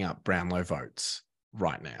racking up Brownlow votes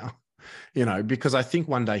right now, because I think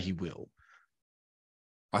one day he will.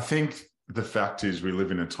 I think the fact is we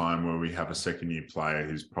live in a time where we have a second-year player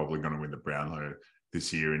who's probably going to win the Brownlow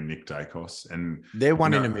this year in Nick Dacos. And they're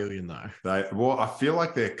one in a million, though. I feel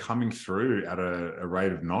like they're coming through at a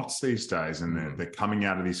rate of knots these days, and they're coming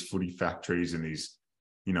out of these footy factories and these,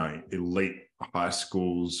 elite high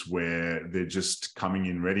schools where they're just coming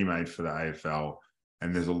in ready-made for the AFL.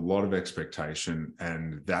 And there's a lot of expectation,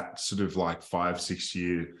 and that sort of like 5-6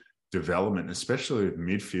 year development, especially with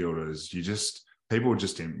midfielders, people are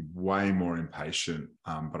just way more impatient.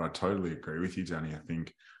 But I totally agree with you, Danny. I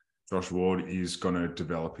think Josh Ward is going to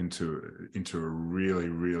develop into a really,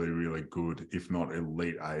 really, really good, if not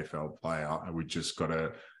elite AFL player. And we just got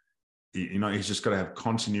to, he's just got to have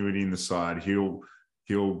continuity in the side. He'll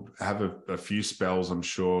have a few spells, I'm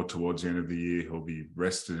sure, towards the end of the year. He'll be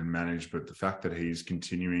rested and managed. But the fact that he's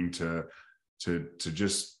continuing to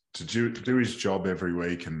do his job every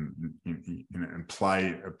week and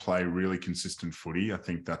play really consistent footy, I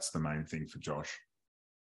think that's the main thing for Josh.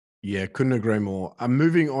 Yeah, couldn't agree more.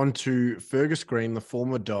 Moving on to Fergus Green, the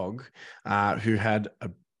former dog, who had a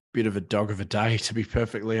bit of a dog of a day, to be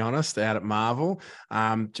perfectly honest, out at Marvel.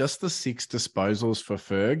 Just the 6 disposals for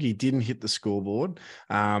Ferg. He didn't hit the scoreboard.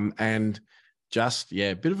 And just,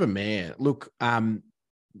 a bit of a mare. Look,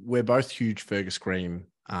 we're both huge Fergus Green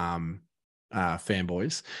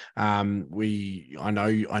fanboys. I know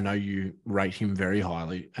you rate him very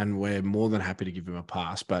highly, and we're more than happy to give him a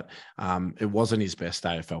pass, but it wasn't his best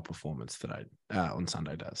AFL performance today on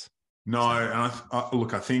Sunday, Daz. No, and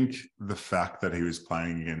I think the fact that he was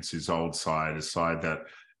playing against his old side, a side that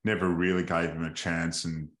never really gave him a chance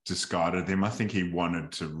and discarded him, I think he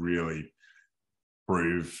wanted to really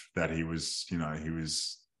prove that he was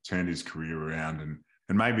turned his career around, and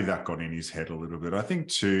maybe that got in his head a little bit. I think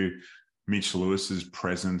too, Mitch Lewis's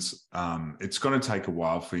presence, it's going to take a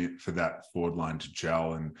while for that forward line to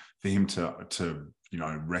gel, and for him to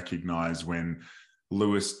recognize when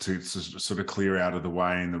Lewis to sort of clear out of the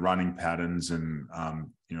way in the running patterns, and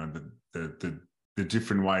the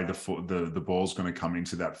different way the ball's going to come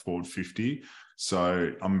into that forward 50.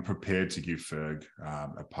 So I'm prepared to give Ferg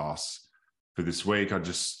a pass for this week. It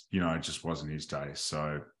just wasn't his day.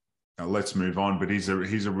 So let's move on. But he's a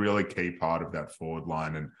really key part of that forward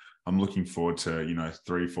line, and I'm looking forward to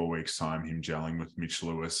 3-4 weeks time him gelling with Mitch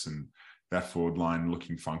Lewis and that forward line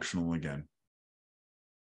looking functional again.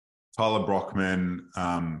 Tyler Brockman,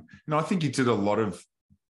 I think he did a lot of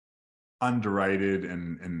underrated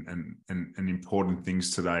and important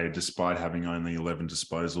things today, despite having only 11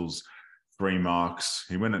 disposals, 3 marks.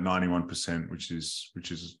 He went at 91%, which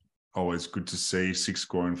is always good to see. 6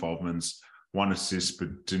 score involvements, 1 assist,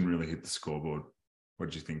 but didn't really hit the scoreboard. What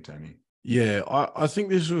did you think, Danny? Yeah, I think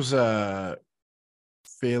this was a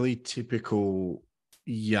fairly typical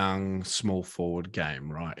young small forward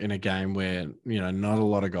game, right? In a game where, not a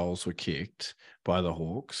lot of goals were kicked by the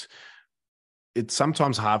Hawks. It's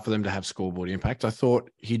sometimes hard for them to have scoreboard impact. I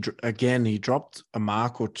thought he dropped a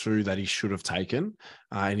mark or 2 that he should have taken,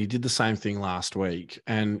 and he did the same thing last week.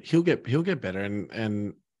 And he'll get better,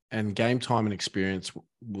 and game time and experience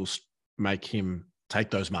will make him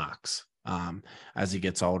take those marks as he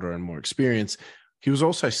gets older and more experienced. He was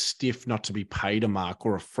also stiff not to be paid a mark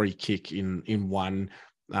or a free kick in one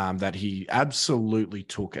that he absolutely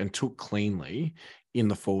took cleanly in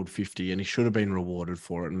the forward 50, and he should have been rewarded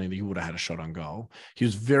for it, and then he would have had a shot on goal. He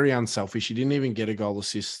was very unselfish. He didn't even get a goal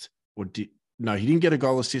assist, he didn't get a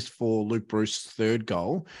goal assist for Luke Bruce's 3rd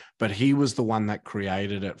goal, but he was the one that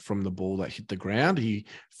created it from the ball that hit the ground. He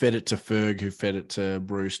fed it to Ferg, who fed it to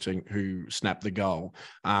Bruce, who snapped the goal.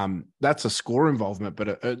 That's a score involvement,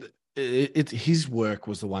 but his work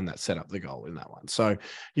was the one that set up the goal in that one. So,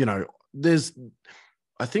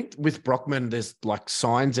 I think with Brockman, there's like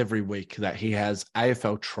signs every week that he has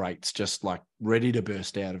AFL traits just like ready to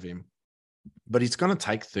burst out of him. But it's going to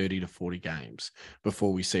take 30 to 40 games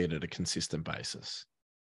before we see it at a consistent basis.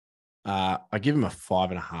 I give him a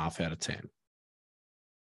 5.5 out of 10.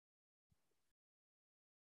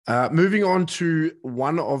 Moving on to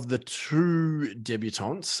one of the 2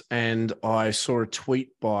 debutantes, and I saw a tweet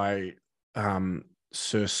by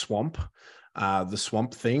Sir Swamp, the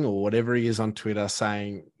Swamp Thing, or whatever he is on Twitter,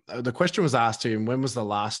 saying the question was asked to him, when was the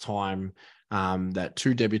last time that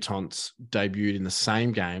 2 debutants debuted in the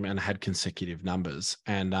same game and had consecutive numbers?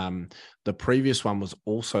 And the previous one was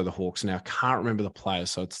also the Hawks. Now, I can't remember the player,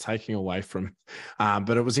 so it's taking away from,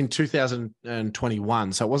 but it was in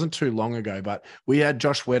 2021, so it wasn't too long ago. But we had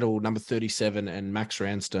Josh Weddle, number 37, and Max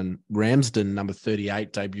Ramsden, number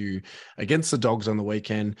 38, debut against the Dogs on the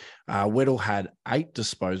weekend. Weddle had 8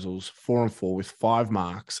 disposals, 4 and 4, with 5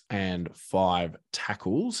 marks and 5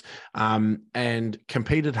 tackles, and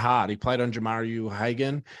competed hard. He played on Jamari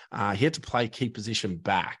Uhagan. He had to play key position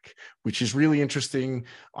back, which is really interesting.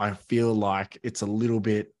 I feel feel like it's a little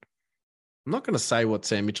bit, I'm not going to say what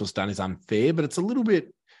Sam Mitchell's done is unfair, but it's a little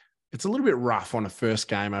bit rough on a first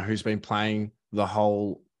gamer who's been playing the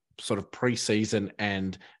whole sort of preseason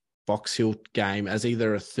and Box Hill game as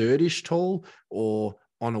either a third-ish tall or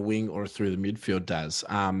on a wing or through the midfield does.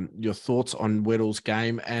 Your thoughts on Weddle's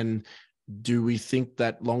game, and do we think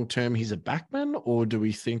that long-term he's a backman, or do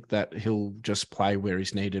we think that he'll just play where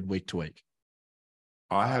he's needed week to week?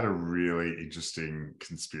 I had a really interesting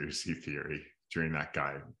conspiracy theory during that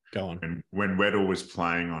game. Go on. And when Weddle was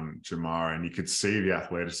playing on Jamarra, and you could see the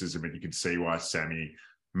athleticism, and you could see why Sammy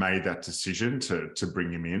made that decision to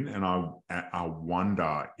bring him in. And I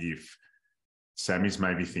wonder if Sammy's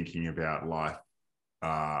maybe thinking about life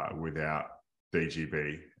without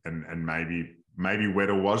DGB, and maybe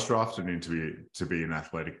Weddle was drafted to be an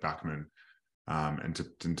athletic backman, and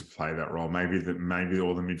to play that role. Maybe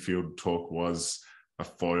all the midfield talk was a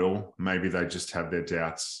foil. Maybe they just have their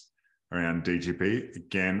doubts around DGB.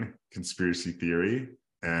 Again, conspiracy theory,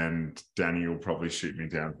 and Danny will probably shoot me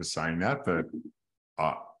down for saying that, but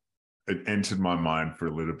it entered my mind for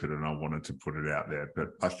a little bit, and I wanted to put it out there.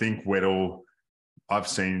 But I think Weddle, I've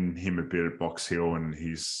seen him a bit at Box Hill, and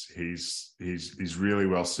he's really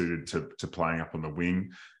well suited to playing up on the wing,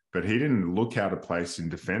 but he didn't look out of place in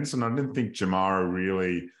defence. And I didn't think Jamarra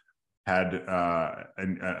really had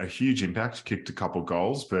a huge impact, kicked a couple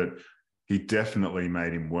goals, but he definitely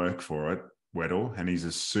made him work for it, Weddle, and he's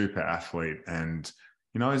a super athlete. And,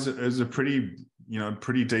 it was a pretty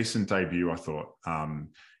decent debut, I thought.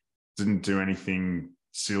 Didn't do anything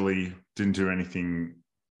silly, didn't do anything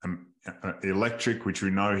electric, which we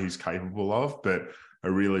know he's capable of, but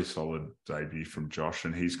a really solid debut from Josh,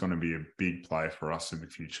 and he's going to be a big player for us in the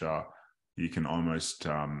future. You can almost,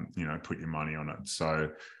 put your money on it. So,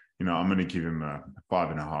 I'm going to give him a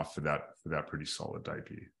 5.5 for that pretty solid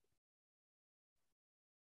debut.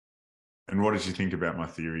 And what did you think about my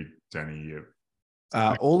theory, Danny?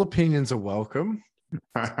 All opinions are welcome.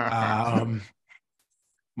 My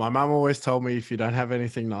mum always told me, if you don't have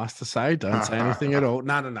anything nice to say, don't say anything at all.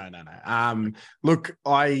 No. Look,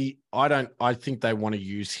 I think they want to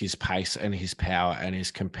use his pace and his power and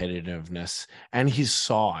his competitiveness and his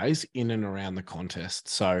size in and around the contest.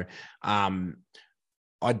 So,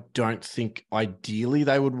 I don't think ideally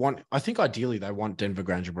they want Denver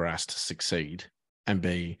Granger Barras to succeed and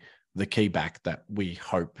be the key back that we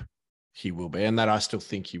hope he will be, and that I still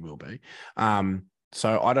think he will be.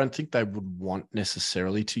 So I don't think they would want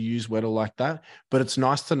necessarily to use Weddle like that, but it's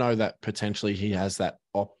nice to know that potentially he has that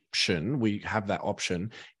option. We have that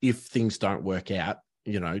option if things don't work out,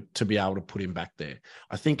 to be able to put him back there.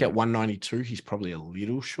 I think at 192, he's probably a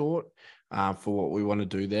little short for what we want to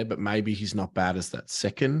do there, but maybe he's not bad as that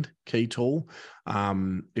second key tool.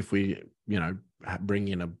 If we, bring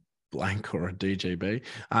in a blank or a DGB.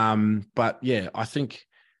 But yeah, I think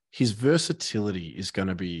his versatility is going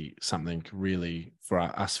to be something really for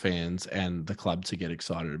us fans and the club to get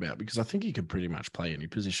excited about, because I think he could pretty much play any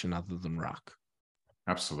position other than ruck.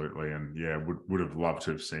 Absolutely. And yeah, would have loved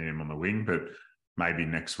to have seen him on the wing, but maybe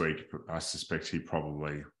next week, I suspect he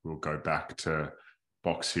probably will go back to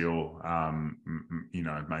Box Hill,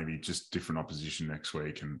 maybe just different opposition next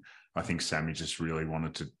week. And I think Sammy just really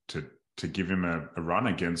wanted to give him a run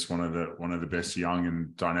against one of the best young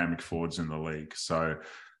and dynamic forwards in the league. So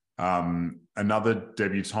another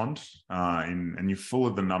debutant, and you're full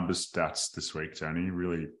of the numbers stats this week, Danny.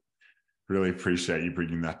 Really, really appreciate you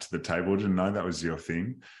bringing that to the table. Didn't know that was your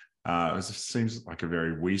thing. It seems like a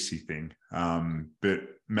very Weesey thing. But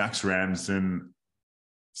Max Ramsden,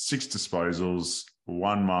 6 disposals,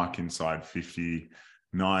 1 mark inside 50,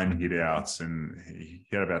 9 hit outs, and he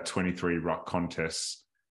had about 23 ruck contests.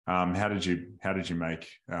 How did you make?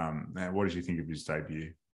 What did you think of his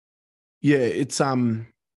debut? Yeah,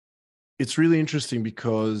 it's really interesting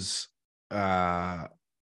because I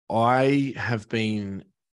have been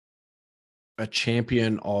a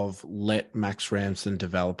champion of let Max Ramsden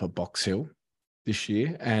develop a Box Hill this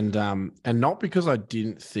year, and not because I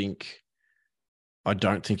don't think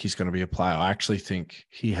he's going to be a player. I actually think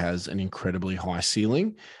he has an incredibly high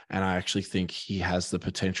ceiling, and I actually think he has the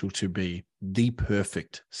potential to be the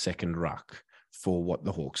perfect second ruck for what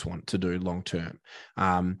the Hawks want to do long term.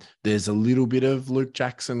 There's a little bit of Luke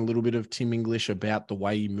Jackson, a little bit of Tim English about the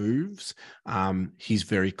way he moves. He's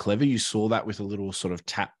very clever. You saw that with a little sort of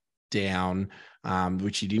tap down,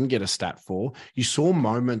 which he didn't get a stat for. You saw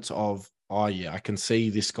moments of, oh yeah, I can see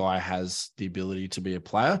this guy has the ability to be a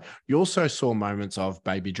player. You also saw moments of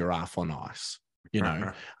baby giraffe on ice,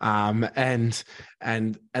 and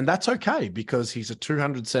that's okay, because he's a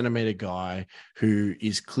 200 centimeter guy who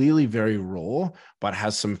is clearly very raw, but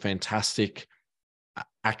has some fantastic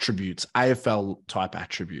attributes, AFL type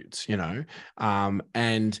attributes,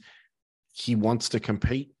 and he wants to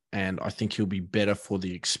compete. And I think he'll be better for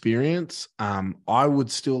the experience. I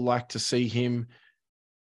would still like to see him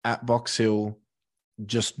at Box Hill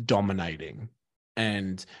just dominating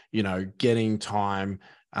and, getting time,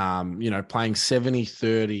 playing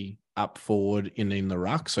 70-30 up forward in the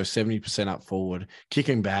ruck. So 70% up forward,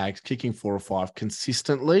 kicking bags, kicking 4 or 5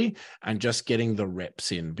 consistently and just getting the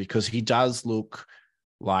reps in, because he does look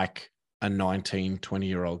like a 19,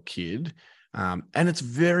 20-year-old kid. And it's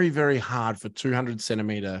very, very hard for 200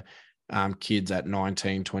 centimeter kids at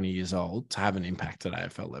 19, 20 years old to have an impact at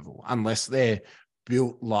AFL level, unless they're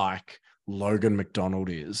built like Logan McDonald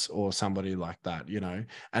is or somebody like that,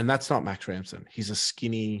 and that's not Max Ramsden. He's a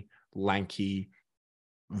skinny, lanky,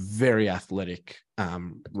 very athletic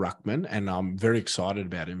ruckman, and I'm very excited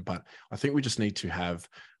about him. But I think we just need to have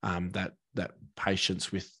that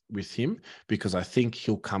patience with him, because I think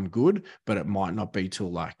he'll come good, but it might not be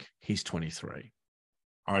till like he's 23.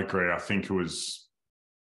 I agree. I think it was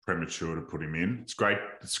premature to put him in. It's great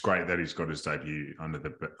that he's got his debut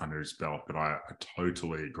under his belt, but I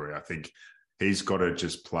totally agree. I think he's got to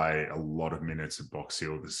just play a lot of minutes at Box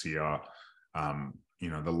Hill this year.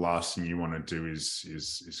 The last thing you want to do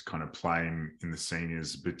is kind of play him in the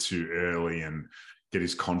seniors a bit too early and get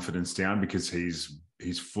his confidence down, because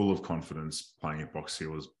he's full of confidence playing at Box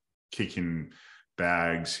Hill, kicking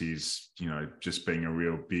bags. He's, just being a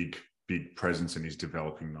real big presence, and he's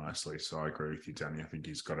developing nicely. So I agree with you, Danny. I think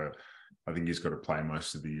he's got to play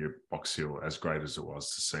most of the year Box Hill, as great as it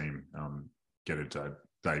was to see him get a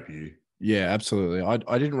debut. Yeah, absolutely.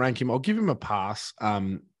 I didn't rank him. I'll give him a pass.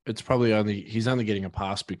 It's probably he's only getting a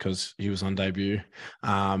pass because he was on debut.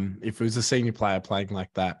 If it was a senior player playing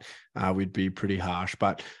like that, we'd be pretty harsh.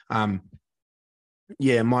 But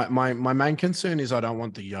yeah, my main concern is I don't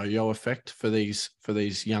want the yo-yo effect for these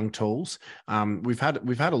young tools. We've had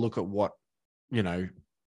a look at what,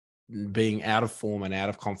 being out of form and out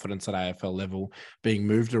of confidence at AFL level, being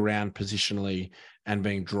moved around positionally and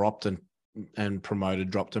being dropped and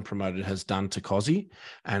promoted has done to Cozzy,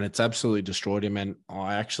 and it's absolutely destroyed him. And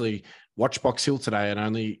I actually watched Box Hill today, and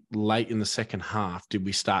only late in the second half did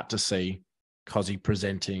we start to see Cozzy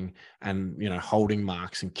presenting and, holding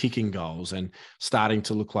marks and kicking goals and starting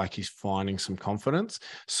to look like he's finding some confidence.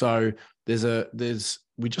 So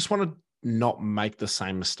we just want to not make the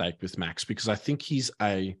same mistake with Max, because I think he's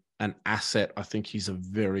an asset. I think he's a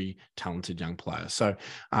very talented young player. So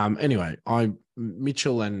anyway,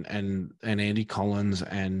 Mitchell and Andy Collins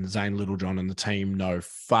and Zane Littlejohn and the team know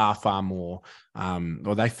far, far more,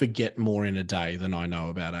 or they forget more in a day than I know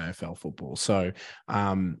about AFL football. So,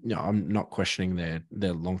 I'm not questioning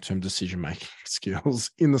their long-term decision-making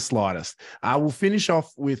skills in the slightest. We'll finish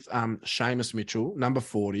off with Seamus Mitchell, number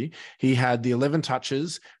 40. He had the 11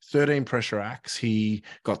 touches, 13 pressure acts. He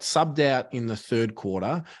got subbed out in the third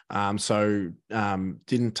quarter, so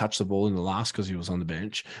didn't touch the ball in the last because he was on the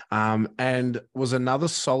bench, and was another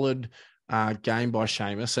solid game by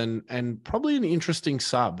Seamus, and probably an interesting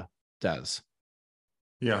sub, Daz.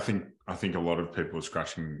 Yeah, I think a lot of people were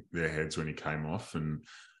scratching their heads when he came off, and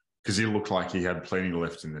because he looked like he had plenty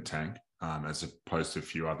left in the tank, as opposed to a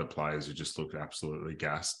few other players who just looked absolutely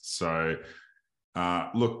gassed. So,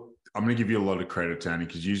 look, I'm going to give you a lot of credit, Danny,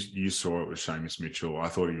 because you saw it with Seamus Mitchell. I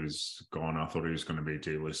thought he was gone. I thought he was going to be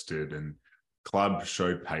delisted, and club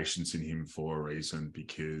showed patience in him for a reason,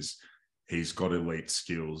 because he's got elite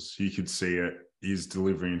skills. You could see it. He's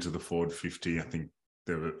delivering into the forward 50. I think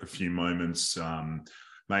there were a few moments,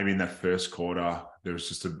 maybe in that first quarter, there was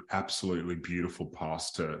just an absolutely beautiful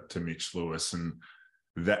pass to Mitch Lewis, and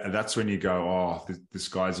that's when you go, oh, this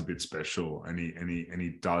guy's a bit special, and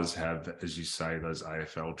he does have, as you say, those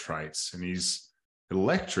AFL traits, and he's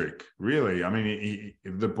electric, really. I mean,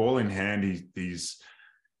 the ball in hand, he's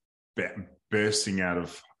bursting out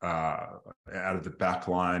of the back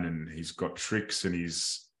line, and he's got tricks, and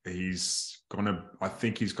I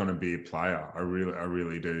think he's gonna be a player. I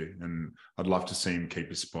really do, and I'd love to see him keep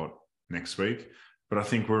his spot next week. But I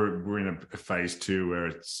think we're in a phase 2 where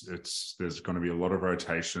there's going to be a lot of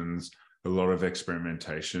rotations, a lot of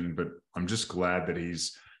experimentation. But I'm just glad that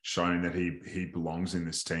he's showing that he belongs in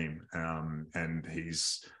this team, and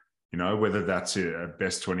he's, whether that's a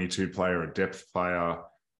best 22 player, a depth player,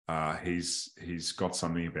 he's got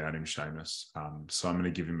something about him, Seamus. So I'm going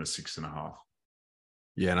to give him a 6.5.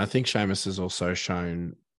 Yeah, and I think Seamus has also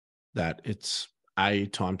shown that it's A,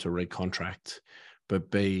 time to recontract, but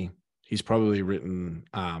B, he's probably written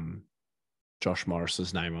Josh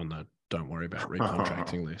Morris's name on the don't worry about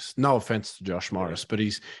recontracting list. No offense to Josh Morris, but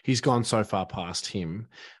he's gone so far past him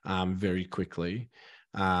very quickly.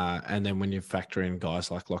 And then when you factor in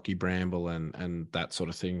guys like Lockie Bramble and that sort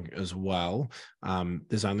of thing as well,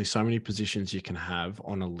 there's only so many positions you can have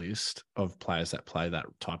on a list of players that play that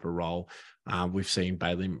type of role. We've seen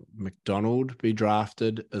Bailey McDonald be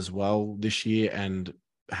drafted as well this year and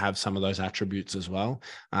have some of those attributes as well.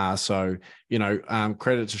 So,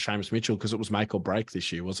 credit to Seamus Mitchell, because it was make or break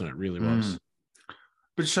this year, wasn't it? Really was.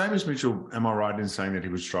 But Seamus Mitchell, am I right in saying that he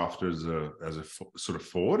was drafted as a sort of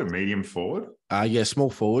forward, a medium forward? Yeah, small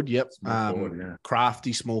forward. Yep. Small forward, yeah.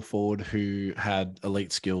 Crafty small forward who had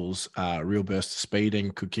elite skills, real burst of speed,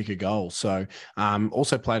 and could kick a goal. So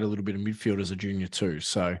also played a little bit of midfield as a junior too.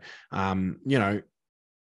 So, I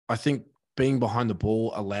think being behind the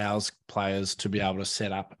ball allows players to be able to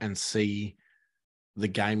set up and see the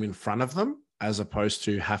game in front of them, as opposed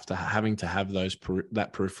to having to have that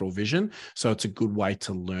peripheral vision. So it's a good way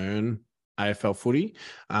to learn AFL footy.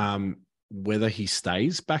 Whether he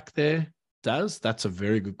stays back there, that's a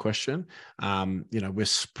very good question. We're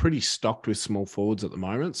pretty stocked with small forwards at the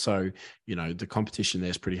moment. So, the competition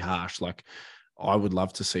there is pretty harsh. Like, I would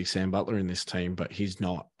love to see Sam Butler in this team, but he's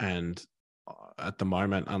not. And at the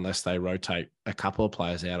moment, unless they rotate a couple of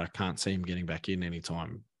players out, I can't see him getting back in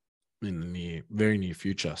anytime in the very near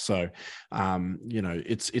future. So,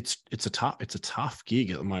 it's a tough gig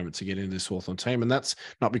at the moment to get into this Hawthorn team. And that's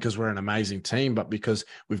not because we're an amazing team, but because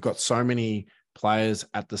we've got so many players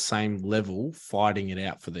at the same level fighting it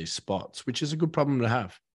out for these spots, which is a good problem to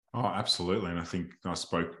have. Oh, absolutely. And I think I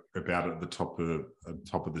spoke about it at the top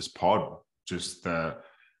of this pod, just for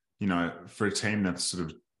a team that's sort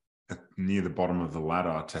of near the bottom of the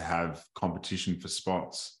ladder to have competition for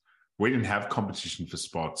spots. We didn't have competition for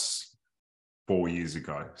spots 4 years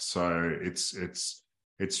ago. So it's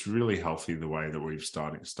really healthy the way that we've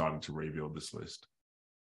started to rebuild this list.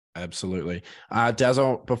 Absolutely.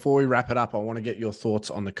 Dazzle, before we wrap it up, I want to get your thoughts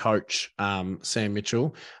on the coach, Sam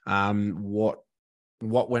Mitchell. What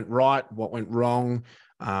went right? What went wrong?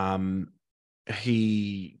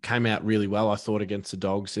 He came out really well, I thought, against the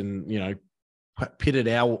Dogs, and, pitted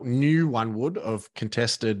our new one would of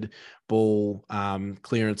contested ball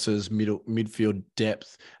clearances, midfield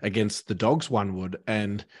depth against the Dogs one would,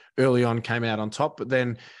 and early on came out on top. But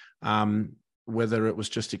then whether it was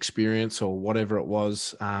just experience or whatever it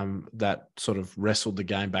was that sort of wrestled the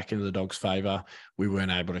game back into the Dogs' favour, we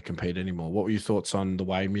weren't able to compete anymore. What were your thoughts on the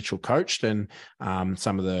way Mitchell coached and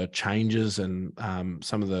some of the changes and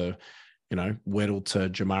some of the Weddle to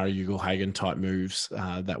Jamari Ugle-Hagan type moves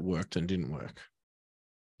that worked and didn't work?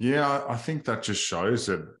 Yeah, I think that just shows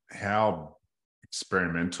that how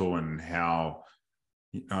experimental and how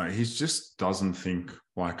he just doesn't think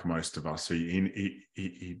like most of us.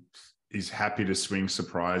 He's happy to swing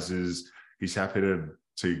surprises. He's happy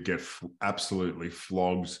to get absolutely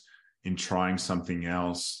flogged in trying something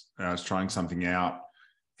else, trying something out.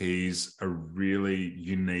 He's a really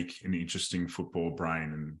unique and interesting football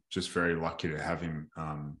brain, and just very lucky to have him.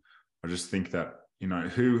 I just think that,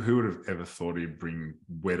 who would have ever thought he'd bring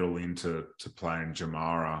Weddle into play in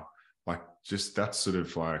Jamara? Like, just that sort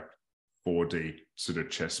of like 4D sort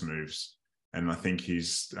of chess moves. And I think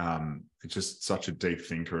he's just such a deep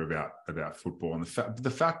thinker about football. And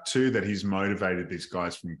the fact too that he's motivated these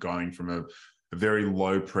guys from going from a very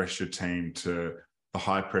low pressure team to the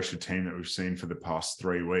high pressure team that we've seen for the past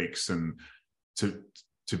 3 weeks, and to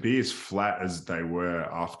be as flat as they were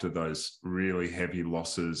after those really heavy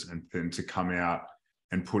losses, and then to come out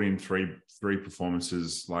and put in three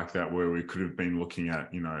performances like that where we could have been looking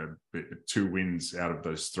at 2 wins out of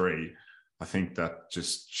those 3. I think that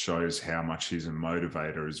just shows how much he's a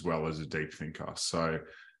motivator as well as a deep thinker. So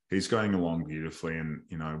he's going along beautifully, and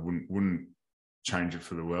wouldn't change it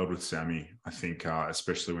for the world with Sammy. I think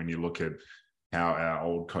especially when you look at how our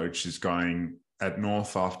old coach is going at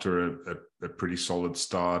North after a pretty solid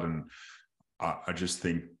start, and I just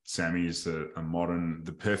think Sammy is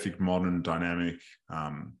the perfect modern dynamic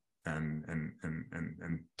and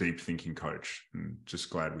deep thinking coach, and just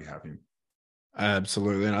glad we have him.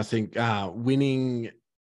 Absolutely. And I think winning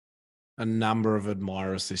a number of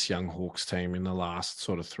admirers, this young Hawks team, in the last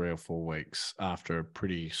sort of 3 or 4 weeks after a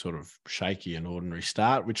pretty sort of shaky and ordinary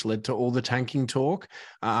start, which led to all the tanking talk.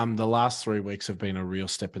 The last 3 weeks have been a real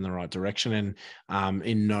step in the right direction, and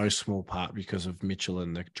in no small part because of Mitchell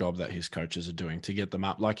and the job that his coaches are doing to get them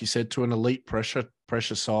up, like you said, to an elite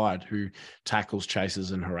pressure side who tackles,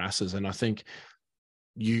 chases and harasses. And I think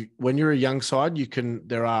when you're a young side,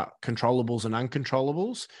 there are controllables and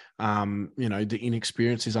uncontrollables. The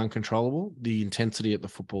inexperience is uncontrollable. The intensity at the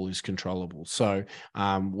football is controllable. So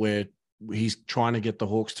we're he's trying to get the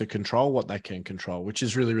Hawks to control what they can control, which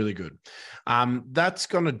is really, really good. That's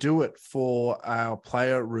going to do it for our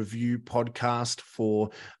player review podcast for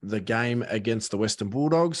the game against the Western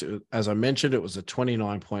Bulldogs. As I mentioned, it was a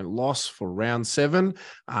 29-point loss for round 7.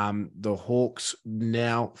 The Hawks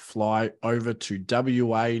now fly over to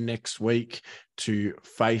WA next week to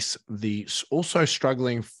face the also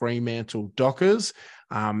struggling Fremantle Dockers.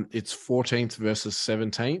 It's 14th versus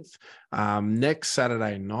 17th next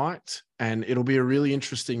Saturday night, and it'll be a really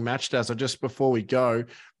interesting match. Daz, just before we go,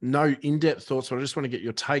 no in-depth thoughts, but I just want to get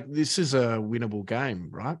your take. This is a winnable game,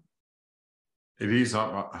 right? It is.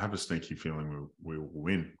 I have a sneaky feeling we'll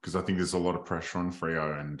win, because I think there's a lot of pressure on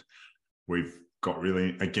Freo, and we've got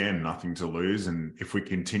really, again, nothing to lose. And if we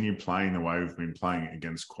continue playing the way we've been playing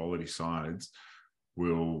against quality sides,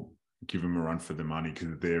 we'll give them a run for the money,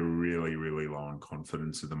 because they're really, really low on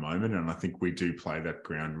confidence at the moment. And I think we do play that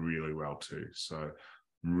ground really well too. So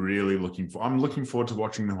I'm looking forward to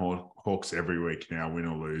watching the Hawks every week now, win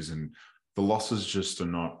or lose. And the losses just are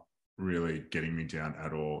not really getting me down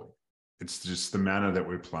at all. It's just the manner that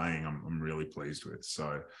we're playing I'm really pleased with.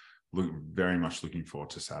 So very much looking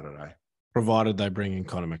forward to Saturday. Provided they bring in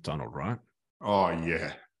Connor McDonald, right? Oh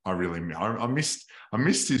yeah. I missed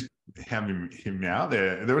having him out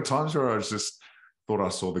there. There were times where I thought I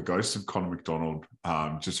saw the ghost of Connor McDonald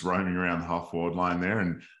just roaming around the half-forward line there.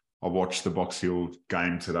 And I watched the Box Hill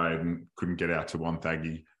game today and couldn't get out to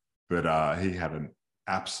Wonthaggi, but he had an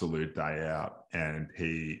absolute day out, and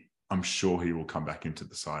I'm sure he will come back into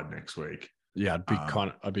the side next week. Yeah, I'd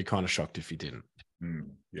be kind of shocked if he didn't.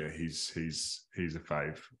 Yeah, he's a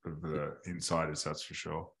fave of the insiders, that's for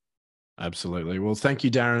sure. Absolutely. Well, thank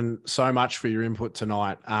you, Darren, so much for your input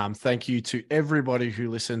tonight. Thank you to everybody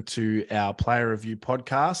who listened to our player review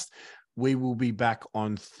podcast. We will be back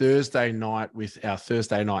on Thursday night with our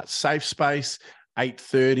Thursday night safe space,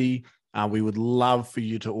 8:30. We would love for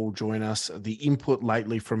you to all join us. The input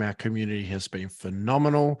lately from our community has been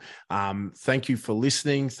phenomenal. Thank you for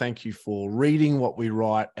listening. Thank you for reading what we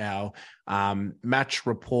write. Our match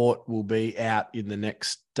report will be out in the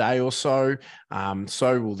next day or so.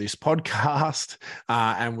 So will this podcast.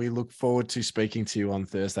 And we look forward to speaking to you on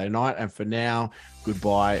Thursday night. And for now,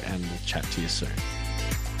 goodbye, and we'll chat to you soon.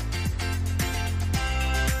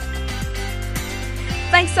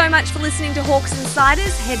 Thanks so much for listening to Hawks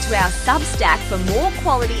Insiders. Head to our Substack for more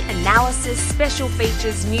quality analysis, special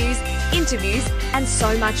features, news, interviews, and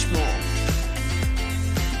so much more.